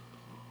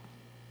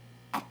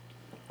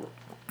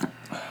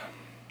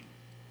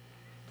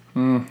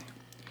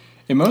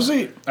 It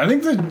mostly, I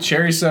think the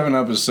cherry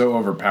 7-Up is so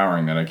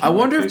overpowering that I can't. I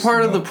wonder if taste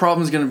part the of the milk.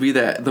 problem is going to be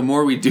that the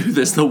more we do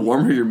this, the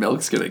warmer your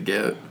milk's going to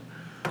get.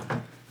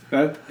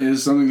 That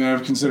is something that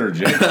I've considered,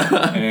 Jake,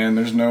 and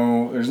there's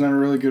not a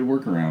really good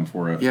workaround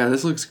for it. Yeah,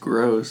 this looks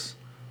gross.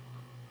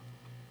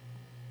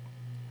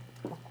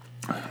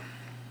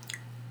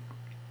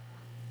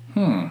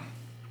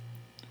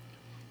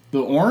 The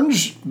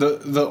orange,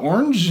 the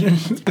orange,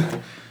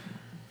 the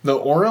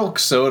Oreo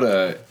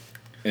soda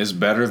is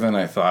better than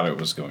I thought it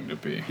was going to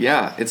be.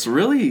 Yeah, it's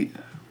really,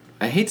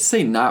 I hate to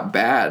say not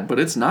bad, but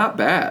it's not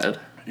bad.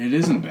 It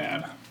isn't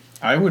bad.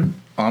 I would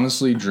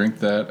honestly drink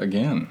that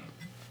again.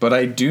 But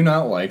I do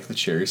not like the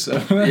cherry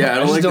 7-Up. Yeah, I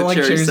don't just like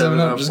the cherry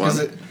 7-Up just one.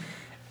 because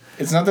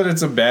it's not that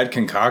it's a bad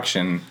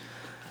concoction,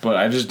 but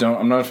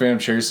I'm not a fan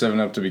of cherry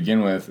 7-Up to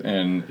begin with,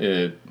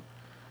 and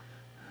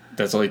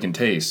that's all you can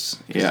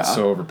taste. Yeah. It's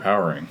so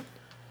overpowering.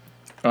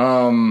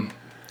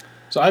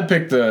 So I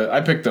picked the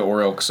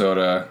Oreo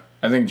soda.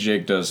 I think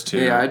Jake does too.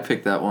 Yeah, I'd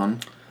pick that one.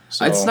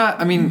 So, It's not.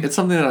 I mean, it's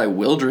something that I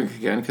will drink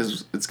again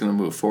because it's going to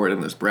move forward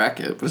in this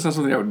bracket. But it's not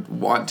something I would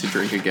want to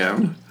drink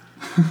again.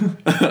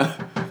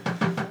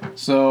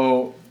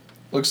 So,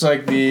 looks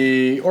like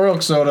the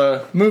Oreo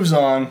soda moves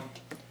on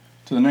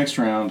to the next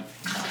round,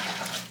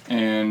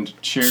 and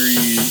cherry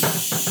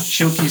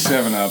Chilky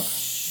 7-Up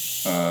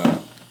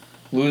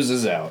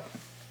loses out.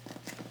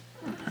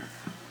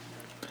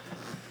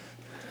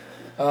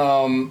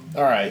 All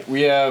right,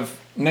 we have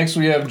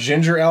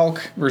Ginger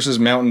Elk versus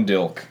Mountain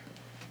Dilk.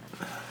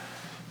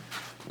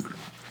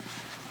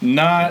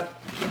 Not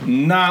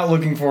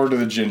looking forward to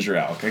the Ginger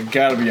Elk. I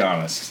gotta be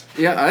honest.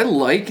 Yeah, I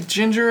like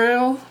ginger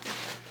ale,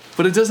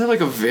 but it does have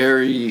like a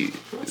very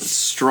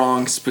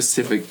strong,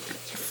 specific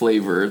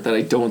flavor that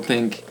I don't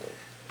think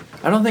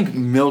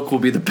milk will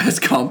be the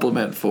best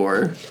complement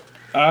for.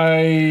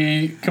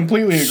 I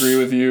completely agree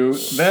with you.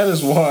 That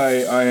is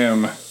why I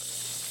am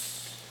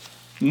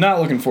not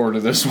looking forward to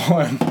this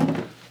one.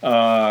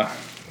 I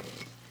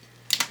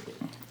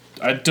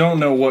don't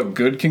know what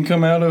good can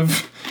come out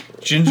of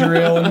ginger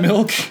ale and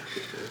milk.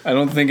 I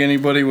don't think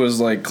anybody was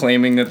like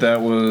claiming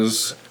that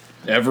was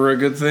ever a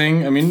good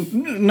thing. I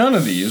mean, none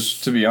of these,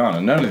 to be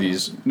honest,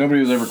 nobody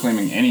was ever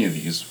claiming any of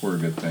these were a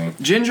good thing.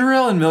 Ginger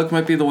ale and milk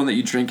might be the one that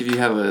you drink if you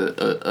have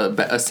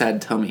a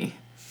sad tummy.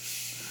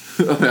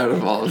 Out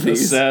of all of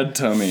these. A sad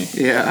tummy.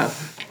 Yeah.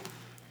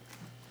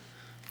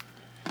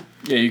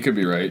 Yeah, you could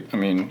be right. I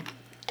mean,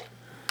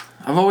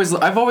 I've always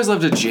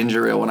loved a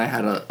ginger ale when I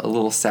had a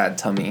little sad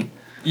tummy.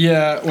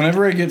 yeah,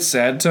 whenever I get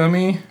sad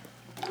tummy,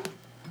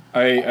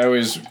 I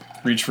always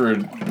reach for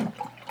a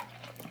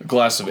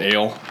glass of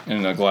ale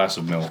and a glass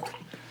of milk.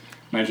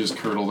 And I just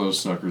curdle those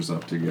suckers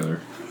up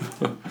together.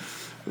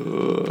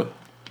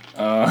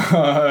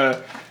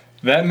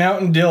 That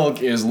Mountain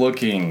Dilk is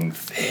looking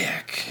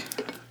thick.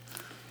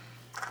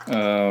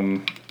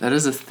 That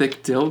is a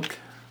thick dilk.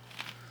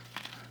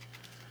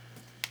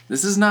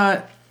 This is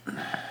not...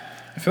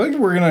 I feel like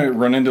we're gonna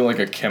run into like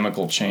a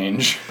chemical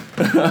change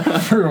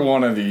for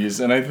one of these,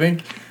 and I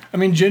think,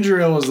 ginger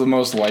ale is the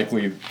most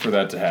likely for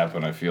that to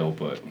happen. I feel,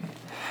 but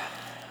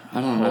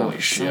I don't know. Holy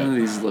shit. Some of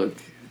these look...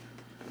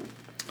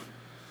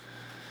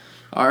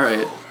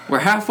 Alright. We're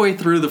halfway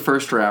through the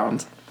first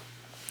round.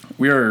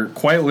 we are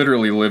quite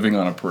literally living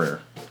on a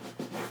prayer.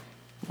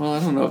 Well,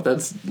 I don't know if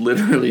that's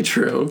literally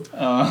true.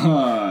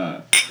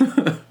 All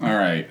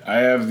right, I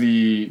have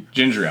the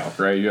ginger ale,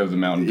 right? You have the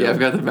Mountain Dew. Yeah, I've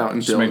got the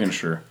Mountain Dew. Just making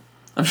sure.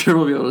 I'm sure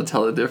we'll be able to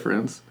tell the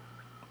difference.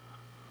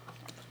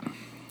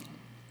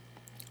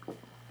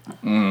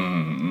 I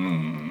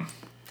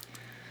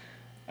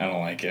don't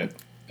like it.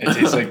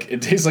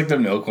 It tastes like the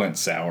milk went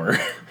sour.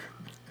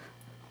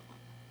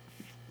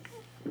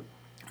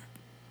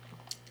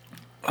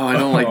 Oh, I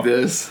don't like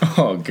this.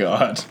 Oh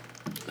God.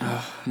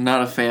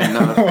 Not a fan.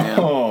 Not a fan.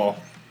 Oh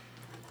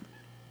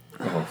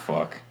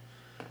fuck.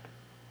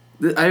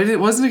 I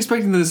wasn't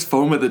expecting this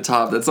foam at the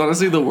top. That's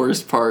honestly the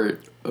worst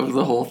part of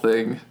the whole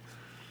thing.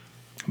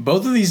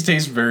 Both of these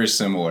taste very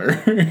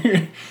similar.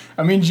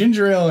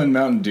 Ginger ale and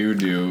Mountain Dew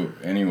do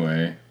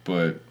anyway,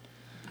 but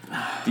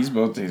these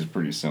both taste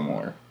pretty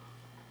similar.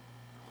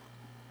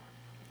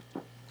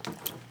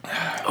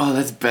 Oh,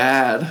 that's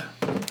bad.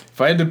 If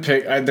I had to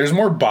pick, there's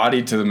more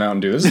body to the Mountain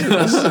Dew. This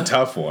is a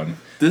tough one.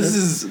 This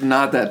is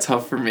not that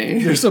tough for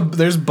me.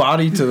 There's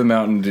body to the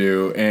Mountain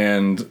Dew,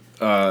 and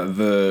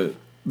the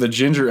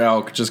ginger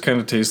elk just kind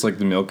of tastes like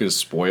the milk is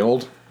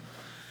spoiled.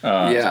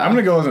 Yeah, I'm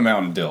gonna go with the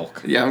Mountain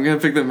Dilk. Yeah, I'm gonna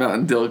pick the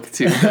Mountain Dilk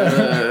too.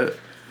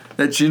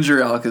 That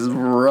ginger elk is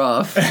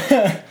rough.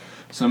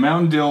 So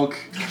Mountain Dilk,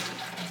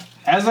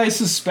 as I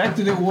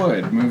suspected it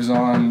would, moves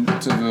on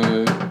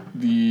to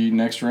the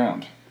next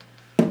round.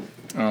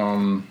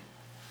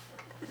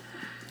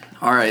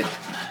 All right.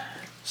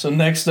 So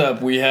next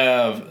up we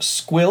have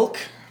Squilk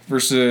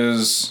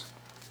versus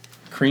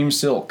Cream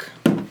Silk.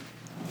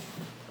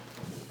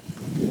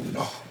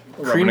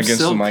 Rubbing against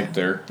Silk. the mic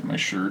there, my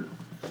shirt.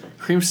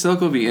 Cream Silk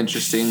will be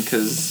interesting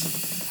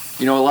because,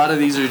 a lot of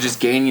these are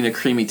just gaining a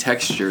creamy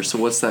texture. So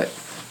what's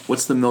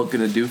the milk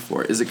gonna do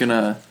for it? Is it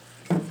gonna...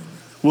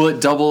 Will it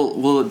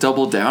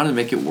double down and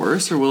make it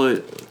worse, or will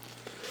it...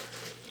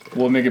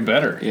 Will it make it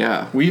better?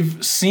 Yeah.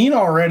 We've seen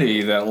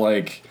already that,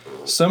 like,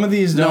 some of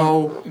these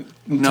don't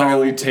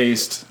entirely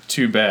taste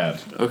too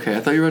bad. Okay, I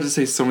thought you were about to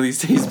say some of these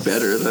taste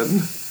better than...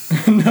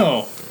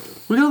 No.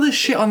 Look at all this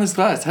shit on this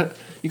glass.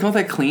 You call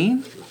that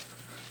clean?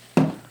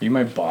 Are you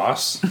my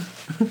boss?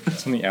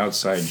 It's on the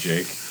outside,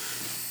 Jake.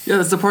 Yeah,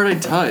 that's the part I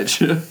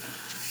touch.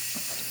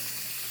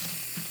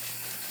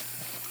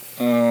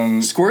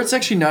 Squirt's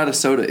actually not a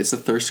soda, it's a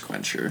thirst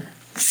quencher.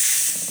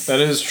 That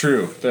is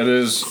true. That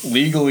is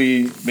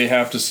legally, they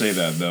have to say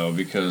that though,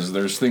 because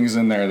there's things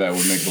in there that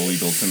would make it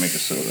illegal to make a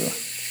soda.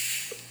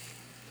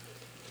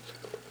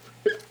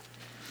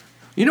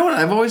 You know what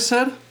I've always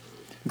said?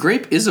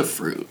 Grape is a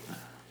fruit.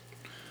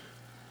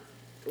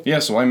 Yeah,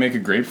 so why make a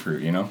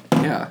grapefruit, you know?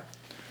 Yeah.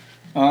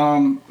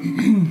 All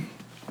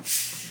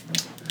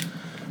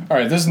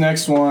right, this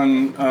next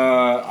one,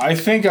 I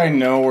think I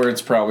know where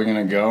it's probably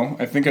going to go.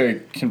 I think I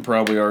can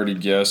probably already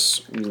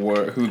guess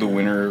who the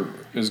winner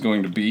is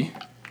going to be.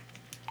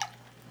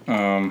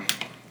 I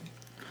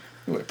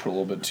put a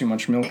little bit too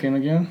much milk in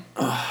again.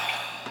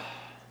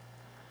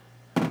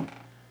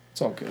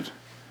 It's all good.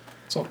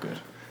 It's all good.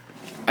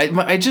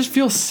 I just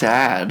feel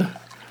sad.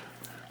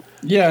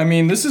 Yeah, I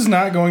mean, this is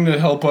not going to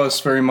help us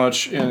very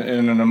much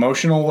in an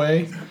emotional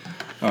way.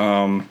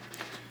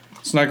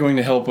 It's not going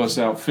to help us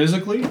out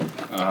physically.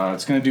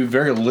 It's going to do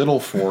very little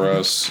for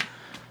us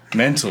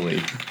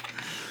mentally.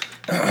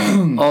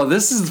 Oh,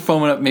 this is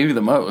foaming up maybe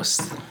the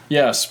most.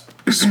 Yes,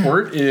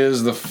 Squirt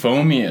is the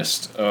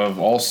foamiest of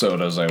all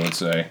sodas, I would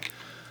say.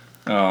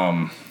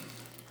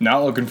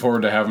 Not looking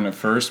forward to having it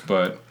first,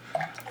 but,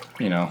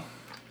 you know,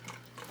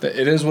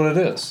 it is what it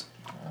is.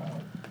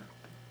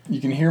 You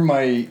can hear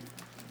my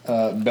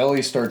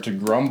belly start to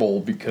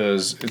grumble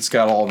because it's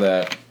got all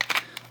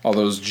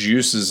those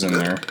juices in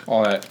there,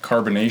 all that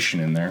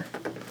carbonation in there.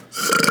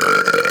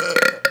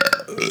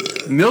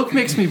 Milk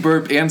makes me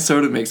burp and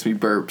soda makes me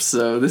burp,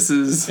 so this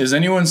is... Is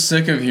anyone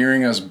sick of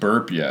hearing us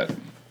burp yet?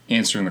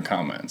 Answer in the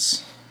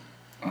comments.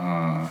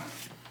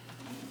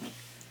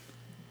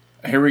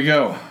 Here we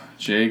go,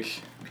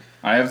 Jake.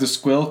 I have the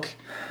squilk,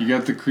 you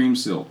got the cream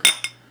silk.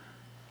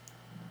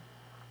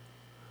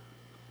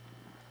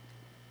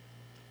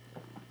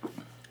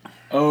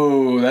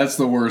 Oh, that's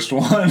the worst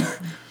one.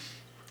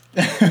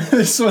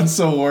 This one's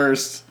the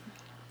worst.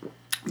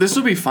 This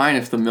would be fine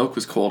if the milk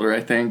was colder,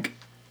 I think.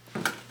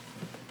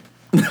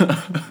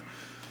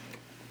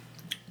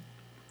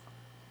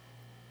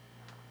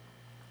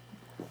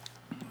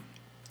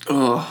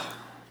 Ugh.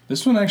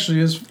 This one actually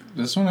is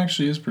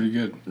pretty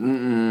good.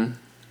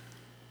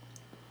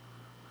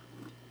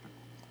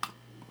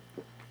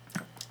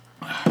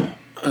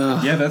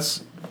 Yeah,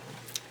 that's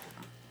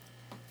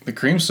the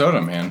cream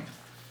soda, man.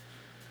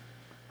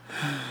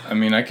 I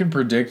mean, I can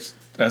predict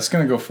that's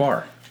gonna go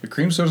far. The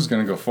cream soda's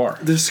gonna go far.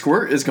 The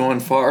Squirt is going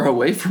far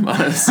away from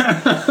us.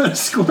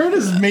 Squirt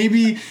is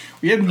maybe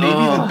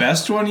the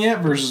best one yet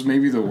versus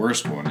maybe the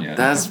worst one yet.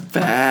 That's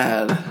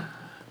bad.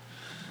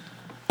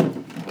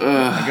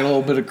 I got a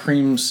little bit of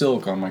cream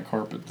silk on my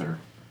carpet there.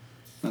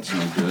 That's no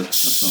good.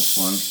 That's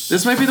no fun.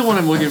 This might be the one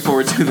I'm looking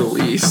forward to the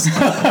least.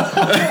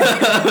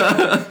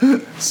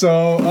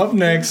 So up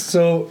next,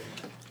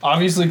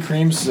 obviously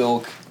cream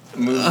silk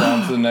moves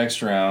on to the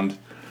next round.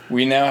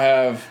 We now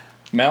have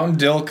Mountain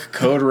Dilk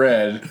Code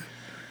Red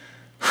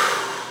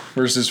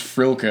versus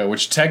Frilka,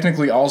 which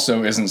technically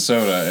also isn't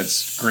soda.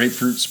 It's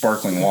grapefruit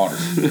sparkling water.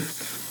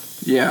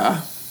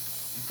 Yeah.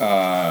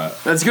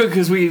 That's good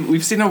because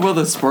we've seen how well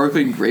the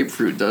sparkling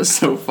grapefruit does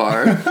so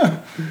far.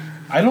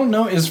 I don't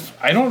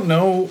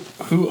know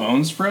who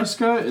owns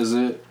Fresca. Is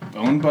it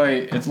owned by...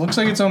 It looks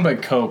like it's owned by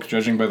Coke,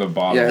 judging by the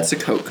bottle. Yeah, it's a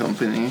Coke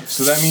company.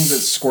 So that means that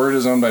Squirt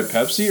is owned by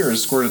Pepsi, or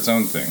is Squirt its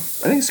own thing?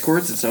 I think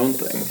Squirt's its own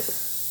thing.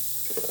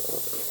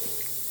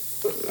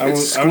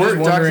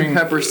 Squirt, Dr.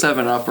 Pepper,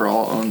 7-Up are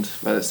all owned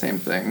by the same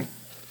thing.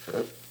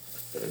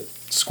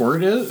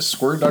 Squirt is?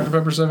 Squirt, Dr.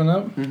 Pepper,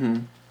 7-Up?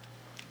 Mm-hmm.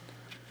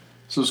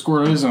 So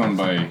Squirt is owned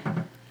by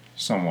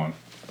someone.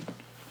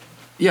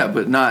 Yeah,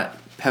 but not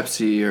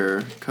Pepsi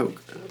or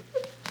Coke.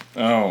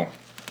 Oh.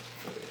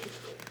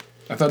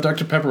 I thought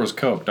Dr. Pepper was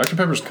Coke. Dr.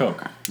 Pepper's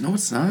Coke. No,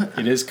 it's not.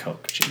 It is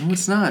Coke, Jake. No,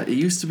 it's not. It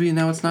used to be,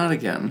 now it's not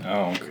again.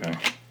 Oh, okay.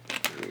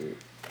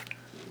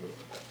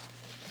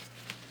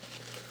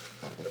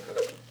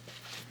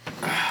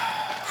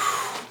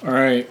 All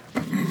right.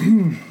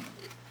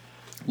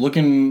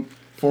 Looking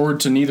forward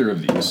to neither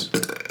of these.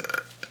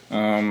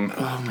 Oh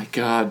my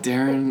god,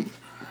 Darren.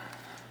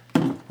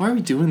 Why are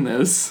we doing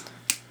this?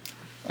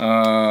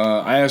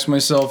 I ask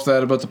myself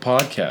that about the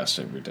podcast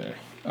every day.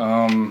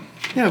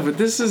 Yeah, but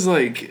this is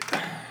like...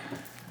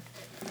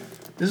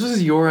 This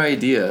was your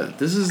idea.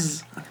 This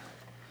is...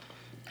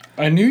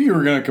 I knew you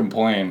were going to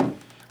complain.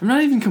 I'm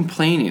not even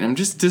complaining. I'm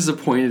just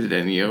disappointed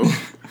in you.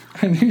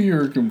 I knew you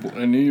were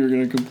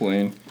going to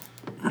complain.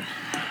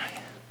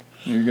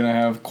 You're going to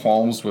have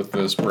qualms with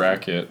this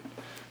bracket.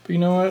 But you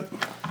know what?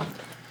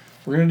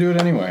 We're going to do it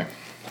anyway.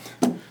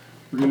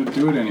 We're going to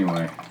do it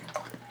anyway.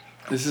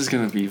 This is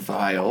going to be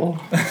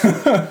vile.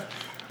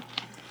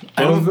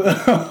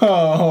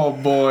 Oh,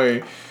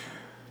 boy.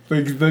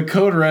 The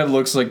Code Red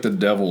looks like the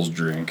devil's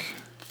drink.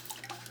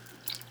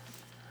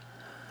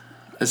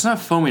 It's not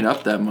foaming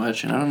up that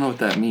much, and I don't know what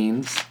that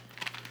means.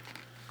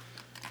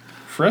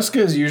 Fresca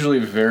is usually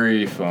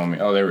very foamy.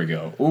 Oh, there we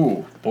go.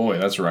 Ooh, boy,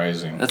 that's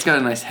rising. That's got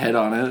a nice head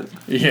on it.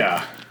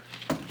 Yeah.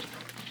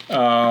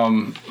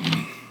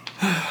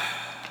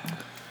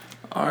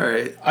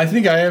 Alright. I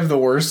think I have the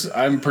worst.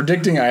 I'm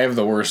predicting I have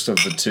the worst of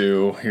the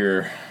two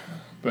here.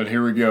 But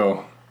here we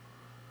go.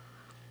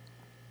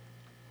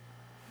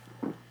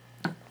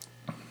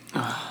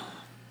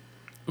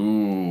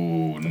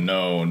 Ooh,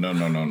 no.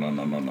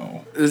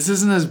 This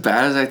isn't as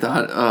bad as I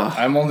thought.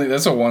 Ugh.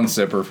 That's a one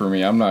sipper for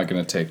me. I'm not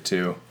going to take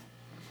two.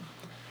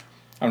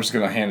 I'm just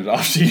going to hand it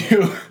off to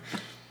you.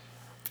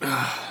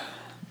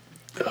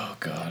 Oh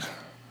God.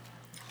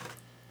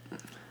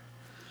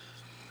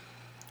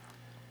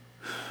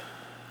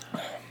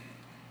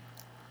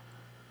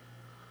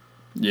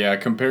 Yeah,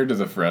 compared to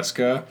the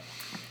Fresca,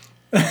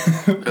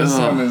 this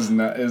one is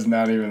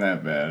not even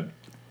that bad.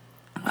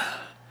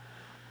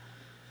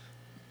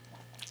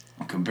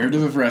 Compared to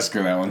the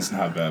Fresca, that one's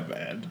not that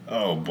bad.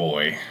 Oh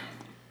boy.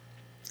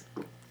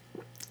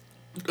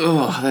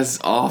 Oh, that's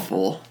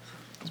awful.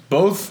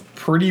 Both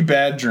pretty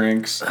bad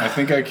drinks. I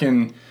think I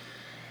can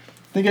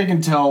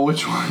tell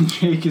which one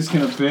Jake is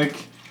gonna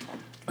pick.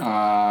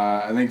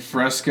 I think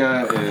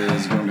Fresca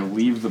is going to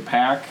leave the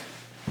pack.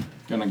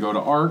 Gonna go to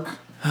Arc.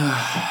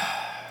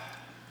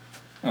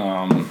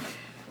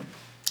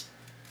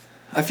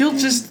 I feel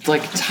just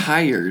like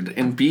tired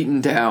and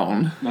beaten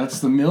down. That's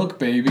the milk,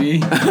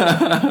 baby.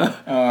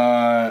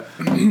 I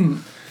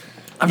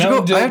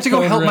have to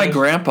go help my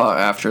grandpa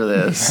after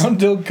this. Mountain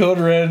Dew Code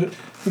Red.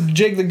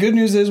 Jake, the good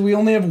news is we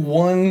only have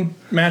one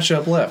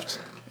matchup left.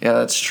 Yeah,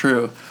 that's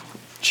true.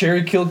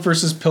 Cherry Kilk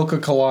versus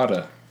Pilka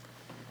Colada.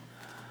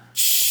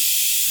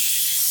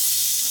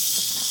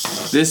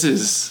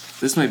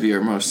 This might be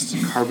our most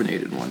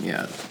carbonated one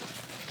yet.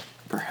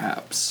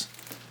 Perhaps.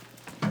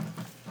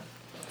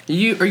 Are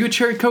you a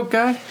Cherry Coke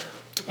guy?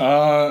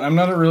 I'm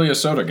not really a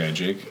soda guy,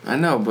 Jake. I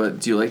know, but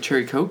do you like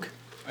Cherry Coke?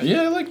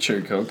 Yeah, I like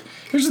Cherry Coke.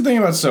 Here's the thing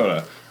about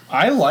soda.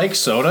 I like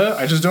soda,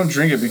 I just don't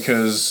drink it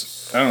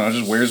because, I don't know, it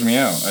just wears me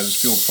out. I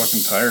just feel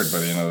fucking tired by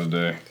the end of the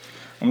day.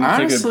 I'm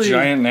gonna take a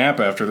giant nap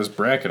after this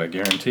bracket, I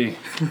guarantee.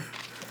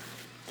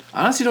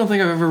 I honestly don't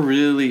think I've ever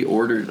really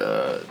ordered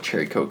a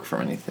Cherry Coke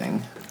from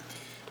anything.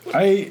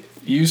 It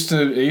used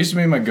to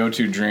be my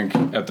go-to drink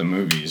at the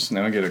movies.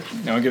 Now I get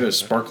a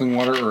sparkling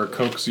water or a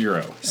Coke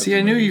Zero. See,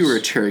 I knew you were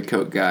a Cherry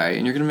Coke guy,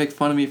 and you're gonna make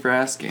fun of me for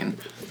asking.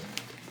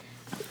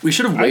 We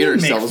should have weighed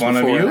ourselves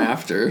before and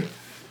after.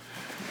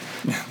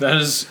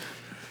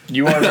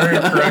 You are very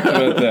correct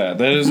about that.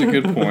 That is a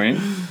good point.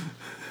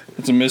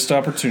 It's a missed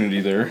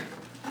opportunity there.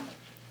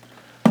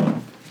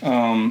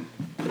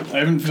 I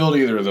haven't filled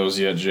either of those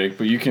yet, Jake,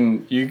 but you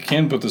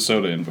can put the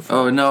soda in before.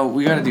 Oh no,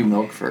 we gotta do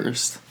milk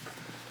first.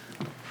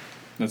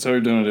 That's how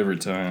we've done it every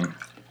time.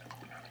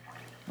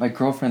 My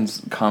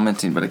girlfriend's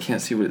commenting, but I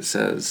can't see what it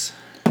says.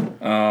 You're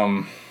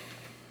gonna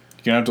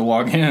have to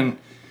log in.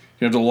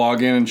 You have to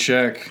log in and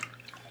check.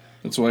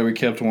 That's why we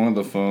kept one of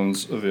the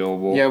phones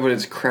available. Yeah, but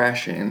it's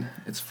crashing.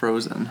 It's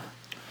frozen.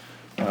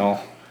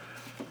 Well.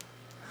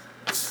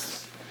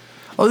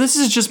 Oh, this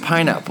is just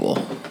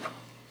pineapple.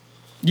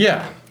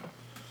 Yeah.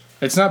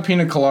 It's not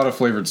pina colada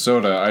flavored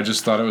soda. I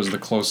just thought it was the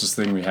closest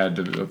thing we had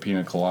to a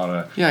pina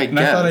colada. Yeah, I guess.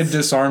 I thought I'd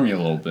disarm you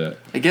a little bit.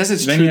 I guess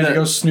it's then true. Then you had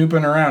to go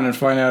snooping around and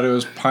find out it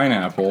was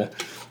pineapple.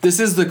 This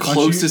is the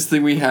closest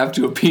thing we have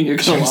to a pina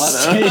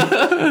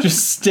colada.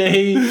 Just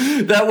stay.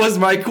 That was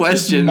my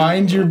question.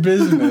 Mind your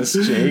business,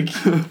 Jake.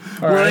 You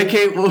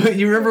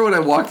remember when I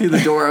walked through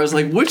the door, I was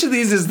like, which of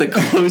these is the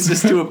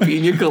closest to a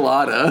pina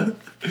colada?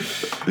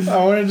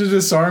 I wanted to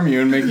disarm you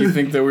and make you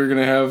think that we were going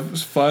to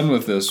have fun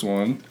with this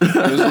one. It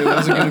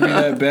wasn't going to be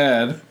that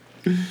bad.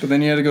 But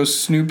then you had to go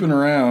snooping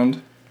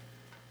around.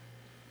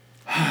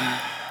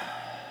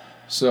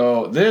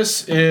 So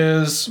this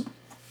is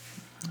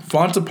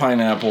Fanta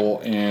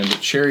pineapple and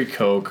cherry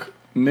Coke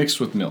mixed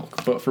with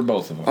milk, but for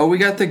both of them. Oh, we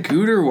got the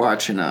Gooter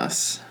watching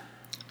us.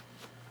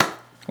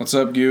 What's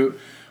up, Goot?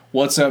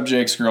 What's up,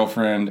 Jake's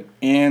girlfriend?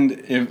 And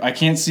if I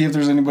can't see if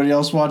there's anybody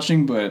else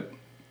watching, but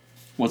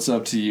what's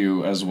up to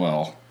you as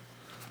well?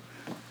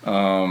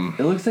 It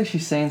looks like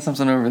she's saying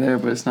something over there,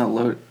 but it's not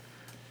load.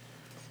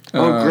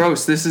 Oh,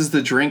 gross! This is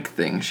the drink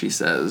thing. She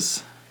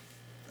says.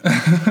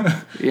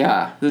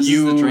 Yeah, this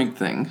is the drink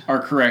thing. Are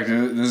correct.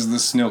 This is the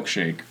Snilk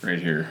Shake right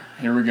here.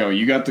 Here we go.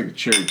 You got the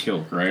Cherry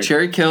Kilk, right?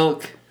 Cherry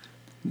Kilk,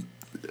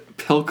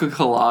 Pilka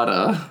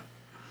Colada.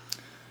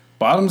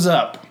 Bottoms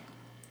up.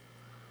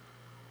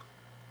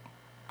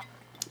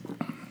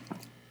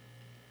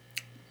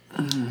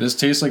 This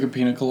tastes like a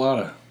pina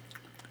colada.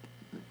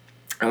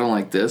 I don't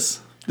like this.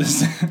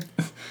 This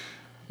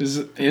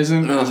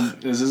isn't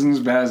as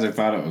bad as I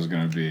thought it was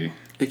going to be.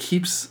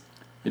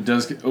 It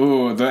does.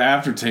 Oh, the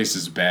aftertaste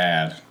is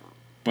bad,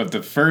 but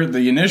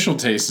the initial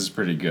taste is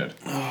pretty good.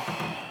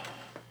 Oh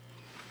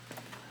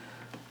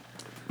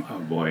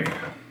boy.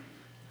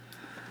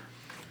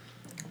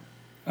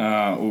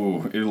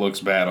 It looks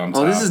bad on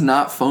top. Oh, this is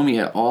not foamy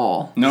at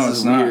all. No,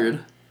 it's not.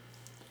 Weird.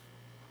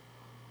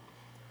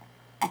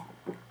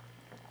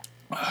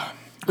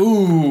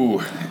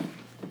 Ooh.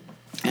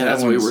 Yeah,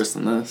 that's way worse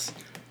than this.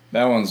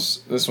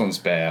 This one's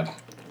bad.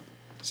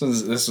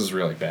 This is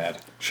really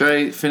bad. Should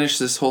I finish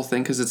this whole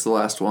thing because it's the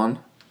last one?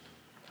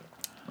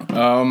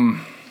 Are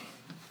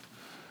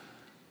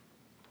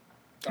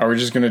we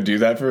just gonna do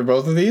that for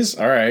both of these?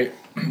 All right.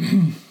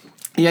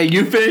 Yeah,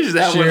 you finish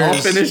that one. I'll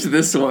finish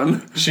this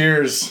one.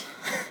 Cheers.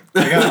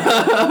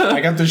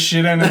 I got the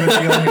shit end of the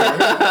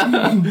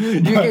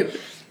deal here.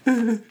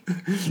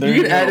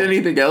 You can add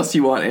anything else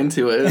you want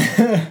into it.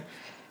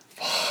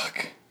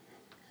 Fuck.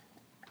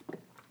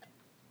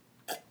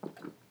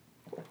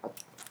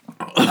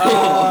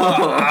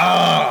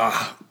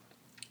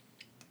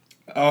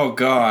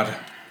 God.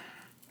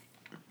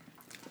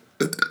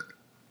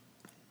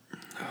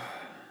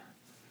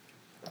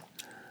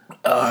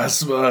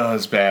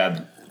 That's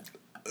bad.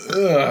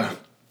 This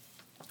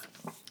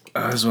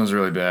one's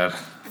really bad.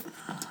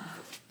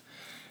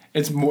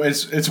 It's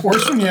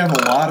worse when you have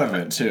a lot of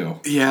it too.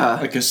 Yeah.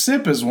 Like a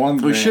sip is one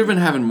thing. We should have been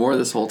having more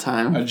this whole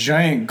time. A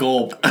giant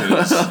gulp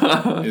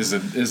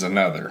is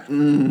another.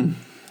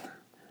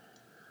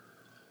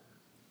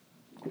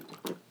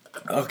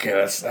 Okay,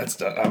 that's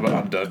done.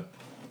 I'm done.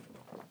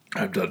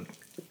 I'm done.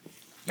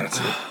 That's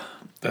it.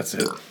 That's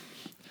it.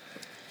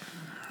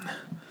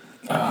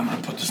 I'm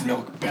gonna put this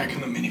milk back in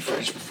the mini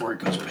fridge before it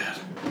goes bad.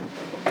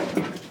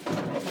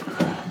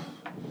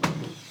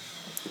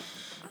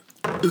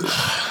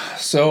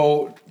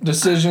 So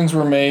decisions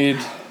were made,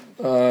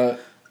 whether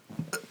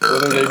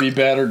they be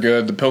bad or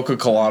good. The Pilka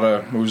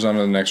Colada moves on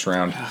to the next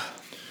round.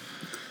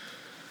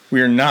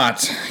 We are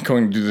not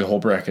going to do the whole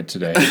bracket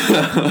today.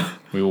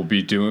 We will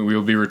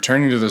be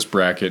returning to this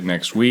bracket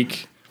next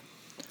week.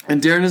 And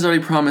Darren has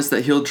already promised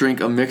that he'll drink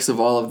a mix of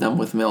all of them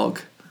with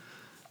milk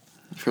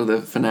for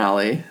the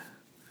finale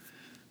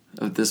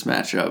of this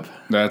matchup.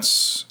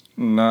 That's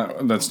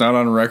not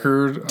on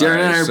record. Darren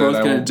and I are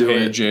both going to do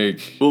it.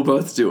 Jake. We'll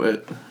both do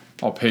it.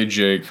 I'll pay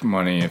Jake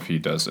money if he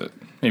does it.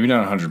 Maybe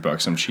not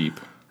 $100. I'm cheap.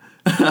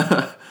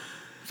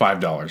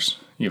 $5.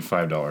 You have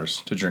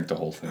 $5 to drink the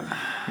whole thing.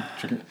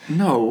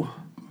 No,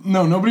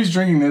 nobody's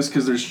drinking this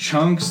because there's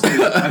chunks.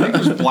 I think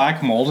there's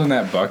black mold in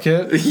that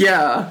bucket.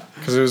 Yeah.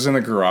 Because it was in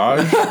the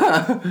garage.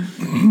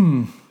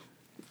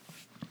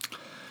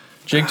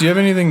 Jake, do you have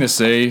anything to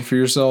say for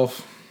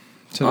yourself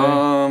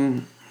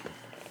today?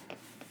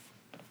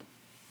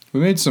 We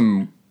made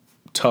some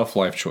tough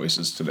life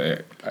choices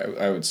today,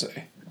 I would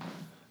say.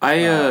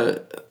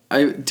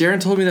 Darren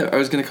told me that I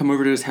was going to come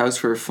over to his house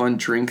for a fun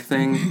drink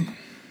thing.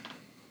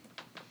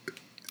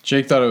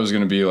 Jake thought it was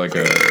going to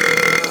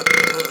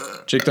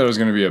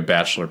be a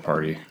bachelor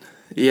party.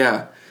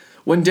 Yeah.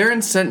 When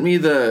Darren sent me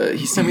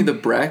the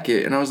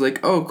bracket and I was like,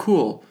 "Oh,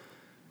 cool."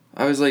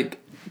 I was like,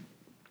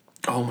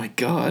 "Oh my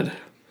god."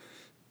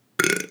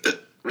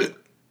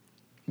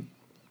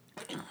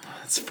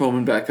 It's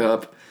foaming back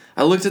up.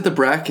 I looked at the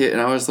bracket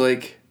and I was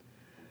like,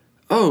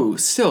 "Oh,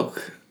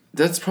 Silk.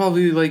 That's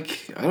probably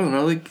like, I don't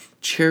know, like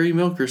cherry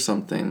milk or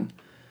something."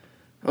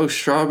 Oh,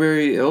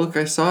 strawberry ilk,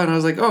 I saw it, and I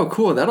was like, "Oh,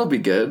 cool, that'll be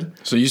good."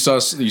 So you saw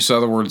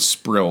the word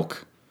Sprilk,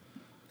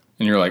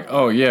 and you're like,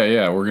 "Oh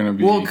yeah, we're gonna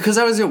be." Well, because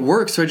I was at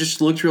work, so I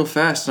just looked real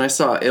fast, and I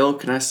saw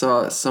ilk, and I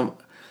saw I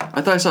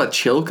thought I saw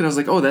chilk, and I was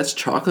like, "Oh, that's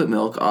chocolate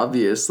milk,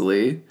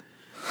 obviously."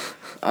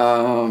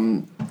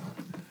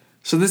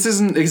 So this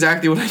isn't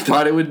exactly what I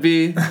thought it would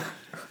be.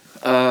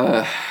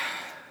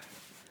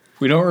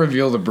 We don't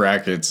reveal the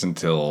brackets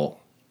until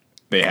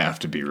they have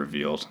to be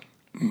revealed.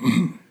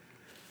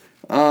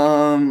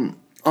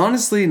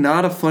 Honestly,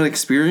 not a fun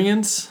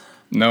experience.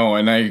 No,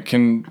 and I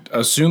can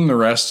assume the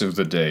rest of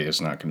the day is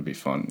not going to be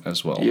fun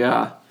as well.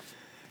 Yeah.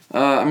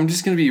 I'm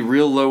just going to be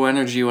real low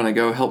energy when I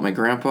go help my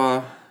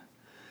grandpa.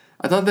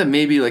 I thought that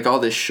maybe like all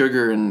this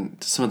sugar and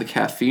some of the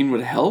caffeine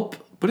would help,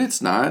 but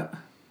it's not.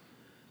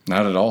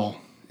 Not at all.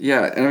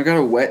 Yeah, and I've got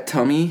a wet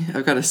tummy.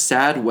 I've got a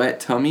sad, wet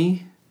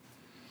tummy.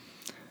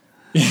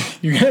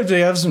 You're going to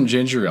have some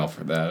ginger ale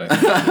for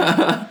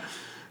that.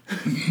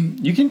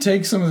 You can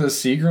take some of the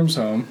Seagrams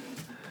home,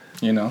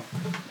 you know.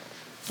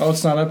 Oh,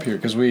 it's not up here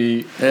because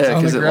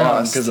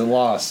it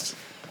lost.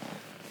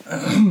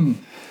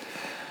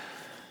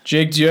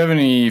 Jake, do you have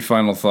any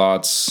final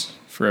thoughts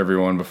for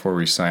everyone before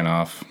we sign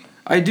off?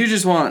 I do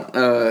just want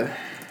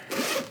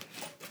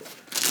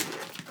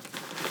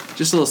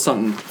just a little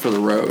something for the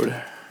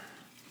road.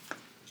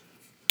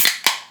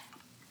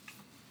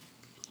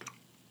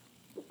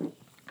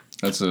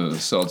 That's a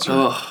seltzer.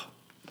 Ugh.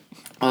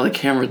 Oh, the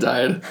camera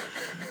died.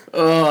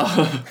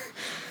 Ugh.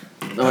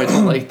 No, I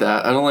don't like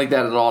that. I don't like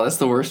that at all. That's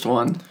the worst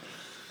one.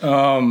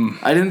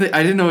 I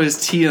didn't know it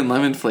was tea and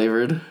lemon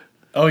flavored.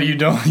 Oh, you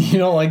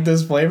don't like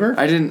this flavor?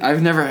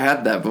 I've never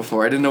had that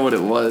before. I didn't know what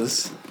it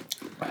was.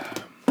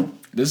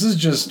 This is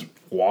just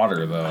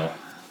water, though.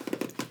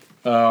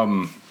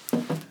 I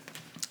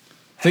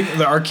think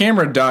our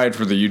camera died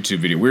for the YouTube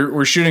video.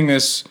 We're shooting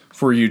this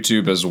for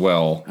YouTube as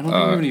well. I don't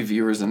think we have any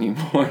viewers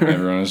anymore.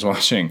 Everyone is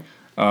watching.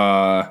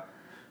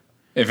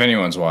 If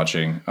anyone's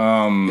watching.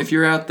 If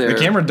you're out there. The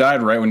camera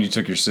died right when you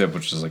took your sip,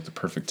 which is like the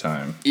perfect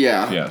time.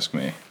 Yeah. If you ask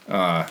me.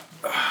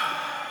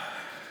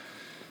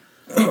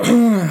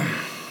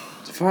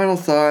 Final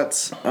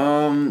thoughts.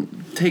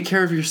 Take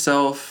care of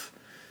yourself.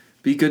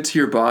 Be good to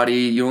your body.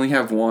 You only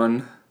have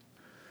one.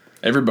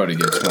 Everybody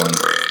gets one.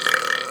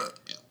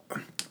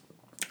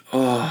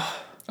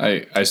 Oh.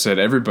 I said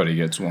everybody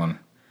gets one.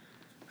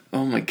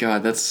 Oh my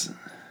god, that's...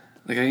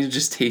 Like, I can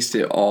just taste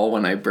it all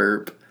when I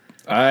burp.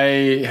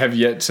 I have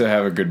yet to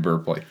have a good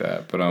burp like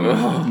that, but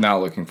I'm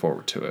not looking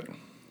forward to it.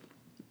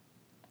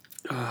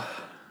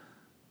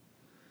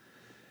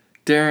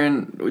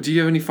 Darren, do you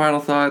have any final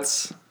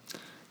thoughts?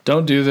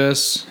 Don't do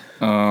this.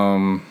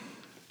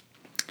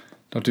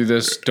 Don't do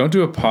this. Don't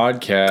do a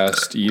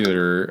podcast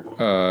either,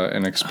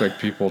 and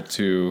expect people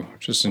to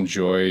just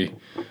enjoy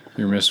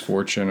your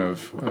misfortune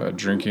of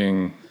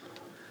drinking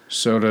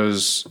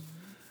sodas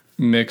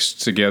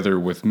mixed together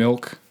with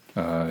milk.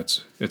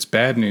 It's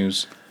bad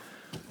news.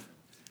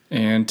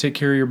 And take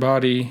care of your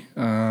body.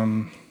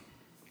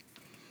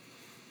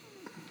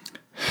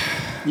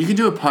 You can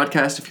do a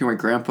podcast if you're my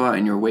grandpa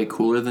and you're way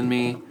cooler than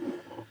me.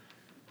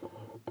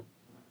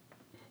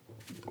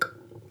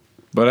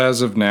 But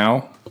as of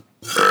now,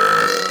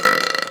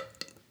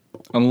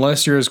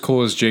 unless you're as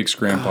cool as Jake's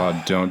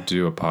grandpa, don't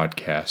do a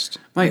podcast.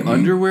 My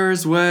underwear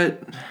is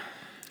wet.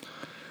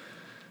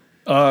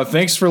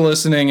 Thanks for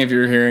listening if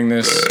you're hearing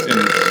this.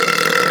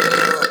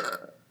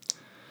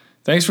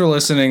 Thanks for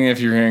listening if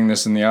you're hearing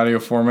this in the audio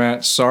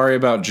format. Sorry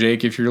about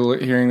Jake if you're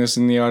hearing this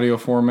in the audio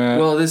format.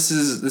 Well,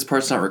 this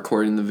part's not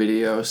recording the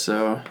video,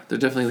 so they're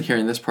definitely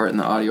hearing this part in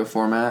the audio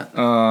format.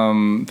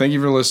 Thank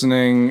you for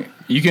listening.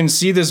 You can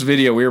see this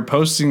video. We are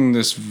posting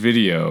this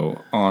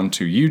video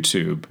onto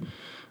YouTube.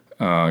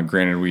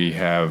 Granted, we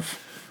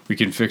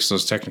can fix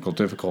those technical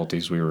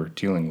difficulties we were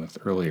dealing with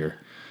earlier.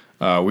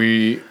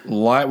 We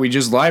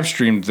just live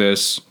streamed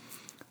this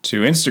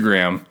to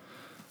Instagram.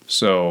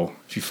 So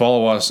if you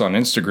follow us on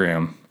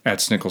Instagram at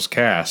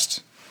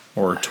SnicklesCast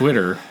or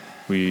Twitter,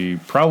 we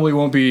probably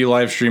won't be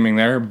live streaming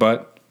there,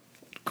 but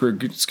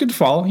it's good to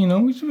follow. You know,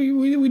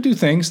 we do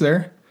things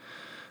there.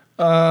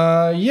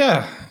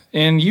 Yeah.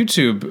 And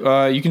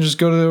YouTube, you can just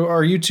go to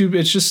our YouTube.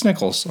 It's just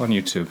Snickles on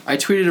YouTube. I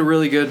tweeted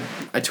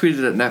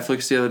at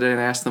Netflix the other day and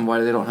asked them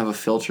why they don't have a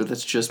filter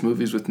that's just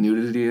movies with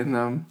nudity in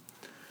them.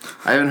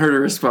 I haven't heard a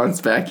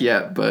response back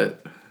yet, but...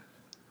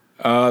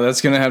 that's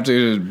going to have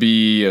to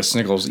be a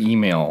Snickles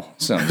email,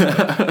 sounds like.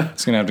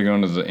 It's going to have to go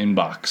into the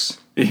inbox.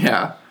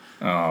 Yeah.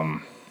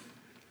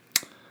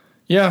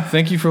 Yeah,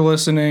 thank you for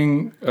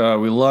listening.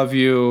 We love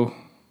you.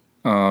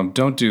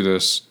 Don't do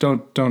this.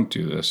 Don't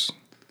do this.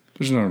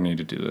 There's no need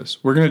to do this.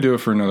 We're going to do it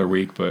for another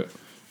week, but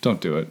don't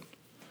do it.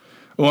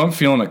 Oh, I'm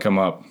feeling it come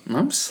up.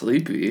 I'm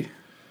sleepy.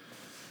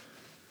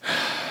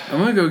 I'm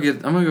gonna go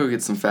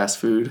get some fast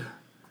food.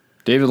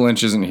 David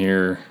Lynch isn't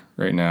here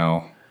right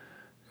now.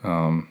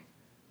 Because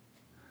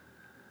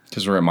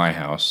we're at my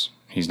house.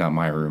 He's not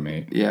my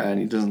roommate. Yeah, and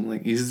he doesn't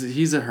like...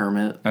 He's a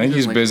hermit. I think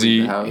he's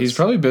busy. He's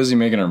probably busy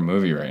making our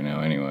movie right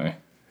now anyway.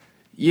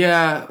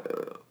 Yeah.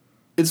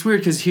 It's weird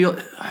because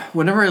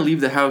whenever I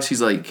leave the house,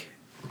 he's like...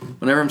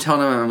 Whenever I'm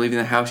telling him I'm leaving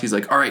the house, he's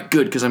like, all right,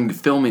 good, because I'm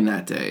filming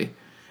that day.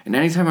 And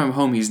anytime I'm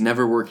home, he's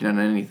never working on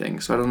anything.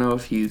 So I don't know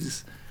if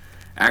he's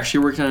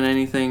actually working on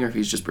anything or if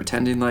he's just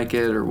pretending like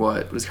it or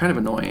what. It was kind of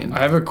annoying. I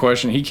have a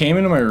question. He came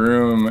into my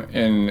room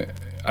and...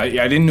 I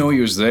didn't know he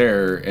was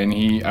there, and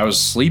I was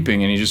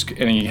sleeping, and he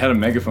had a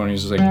megaphone. He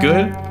was just like,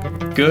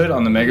 good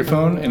on the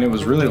megaphone, and it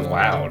was really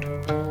loud.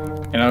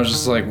 And I was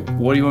just like,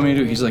 what do you want me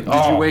to do? He's like,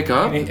 Did you wake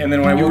up? And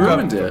then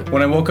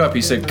when I woke up,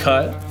 he said,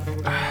 cut.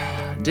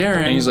 Darren.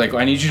 And he's like,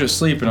 I need you to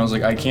sleep, and I was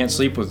like, I can't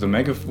sleep with the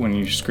megaphone when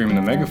you scream in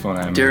the megaphone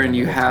at me. Darren,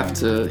 you have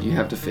to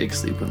fake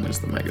sleep when there's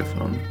the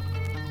megaphone.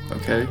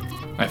 Okay?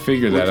 I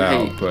figured that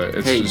out, but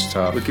it's just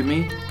tough. Look at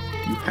me.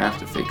 You have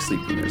to fake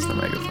sleep when there's the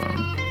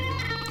megaphone.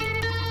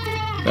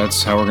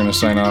 That's how we're going to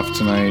sign off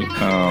tonight.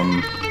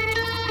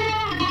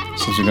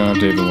 Since we don't have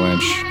David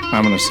Lynch,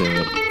 I'm going to say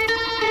it.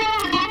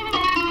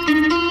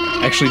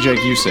 Actually,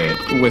 Jake, you say it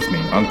with me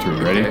on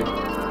 3. Ready?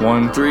 Okay.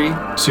 1, 3,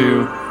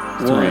 2,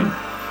 3.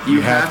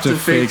 You have to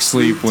fake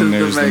sleep when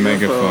there's the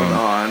megaphone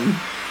on.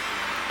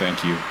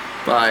 Thank you.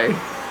 Bye.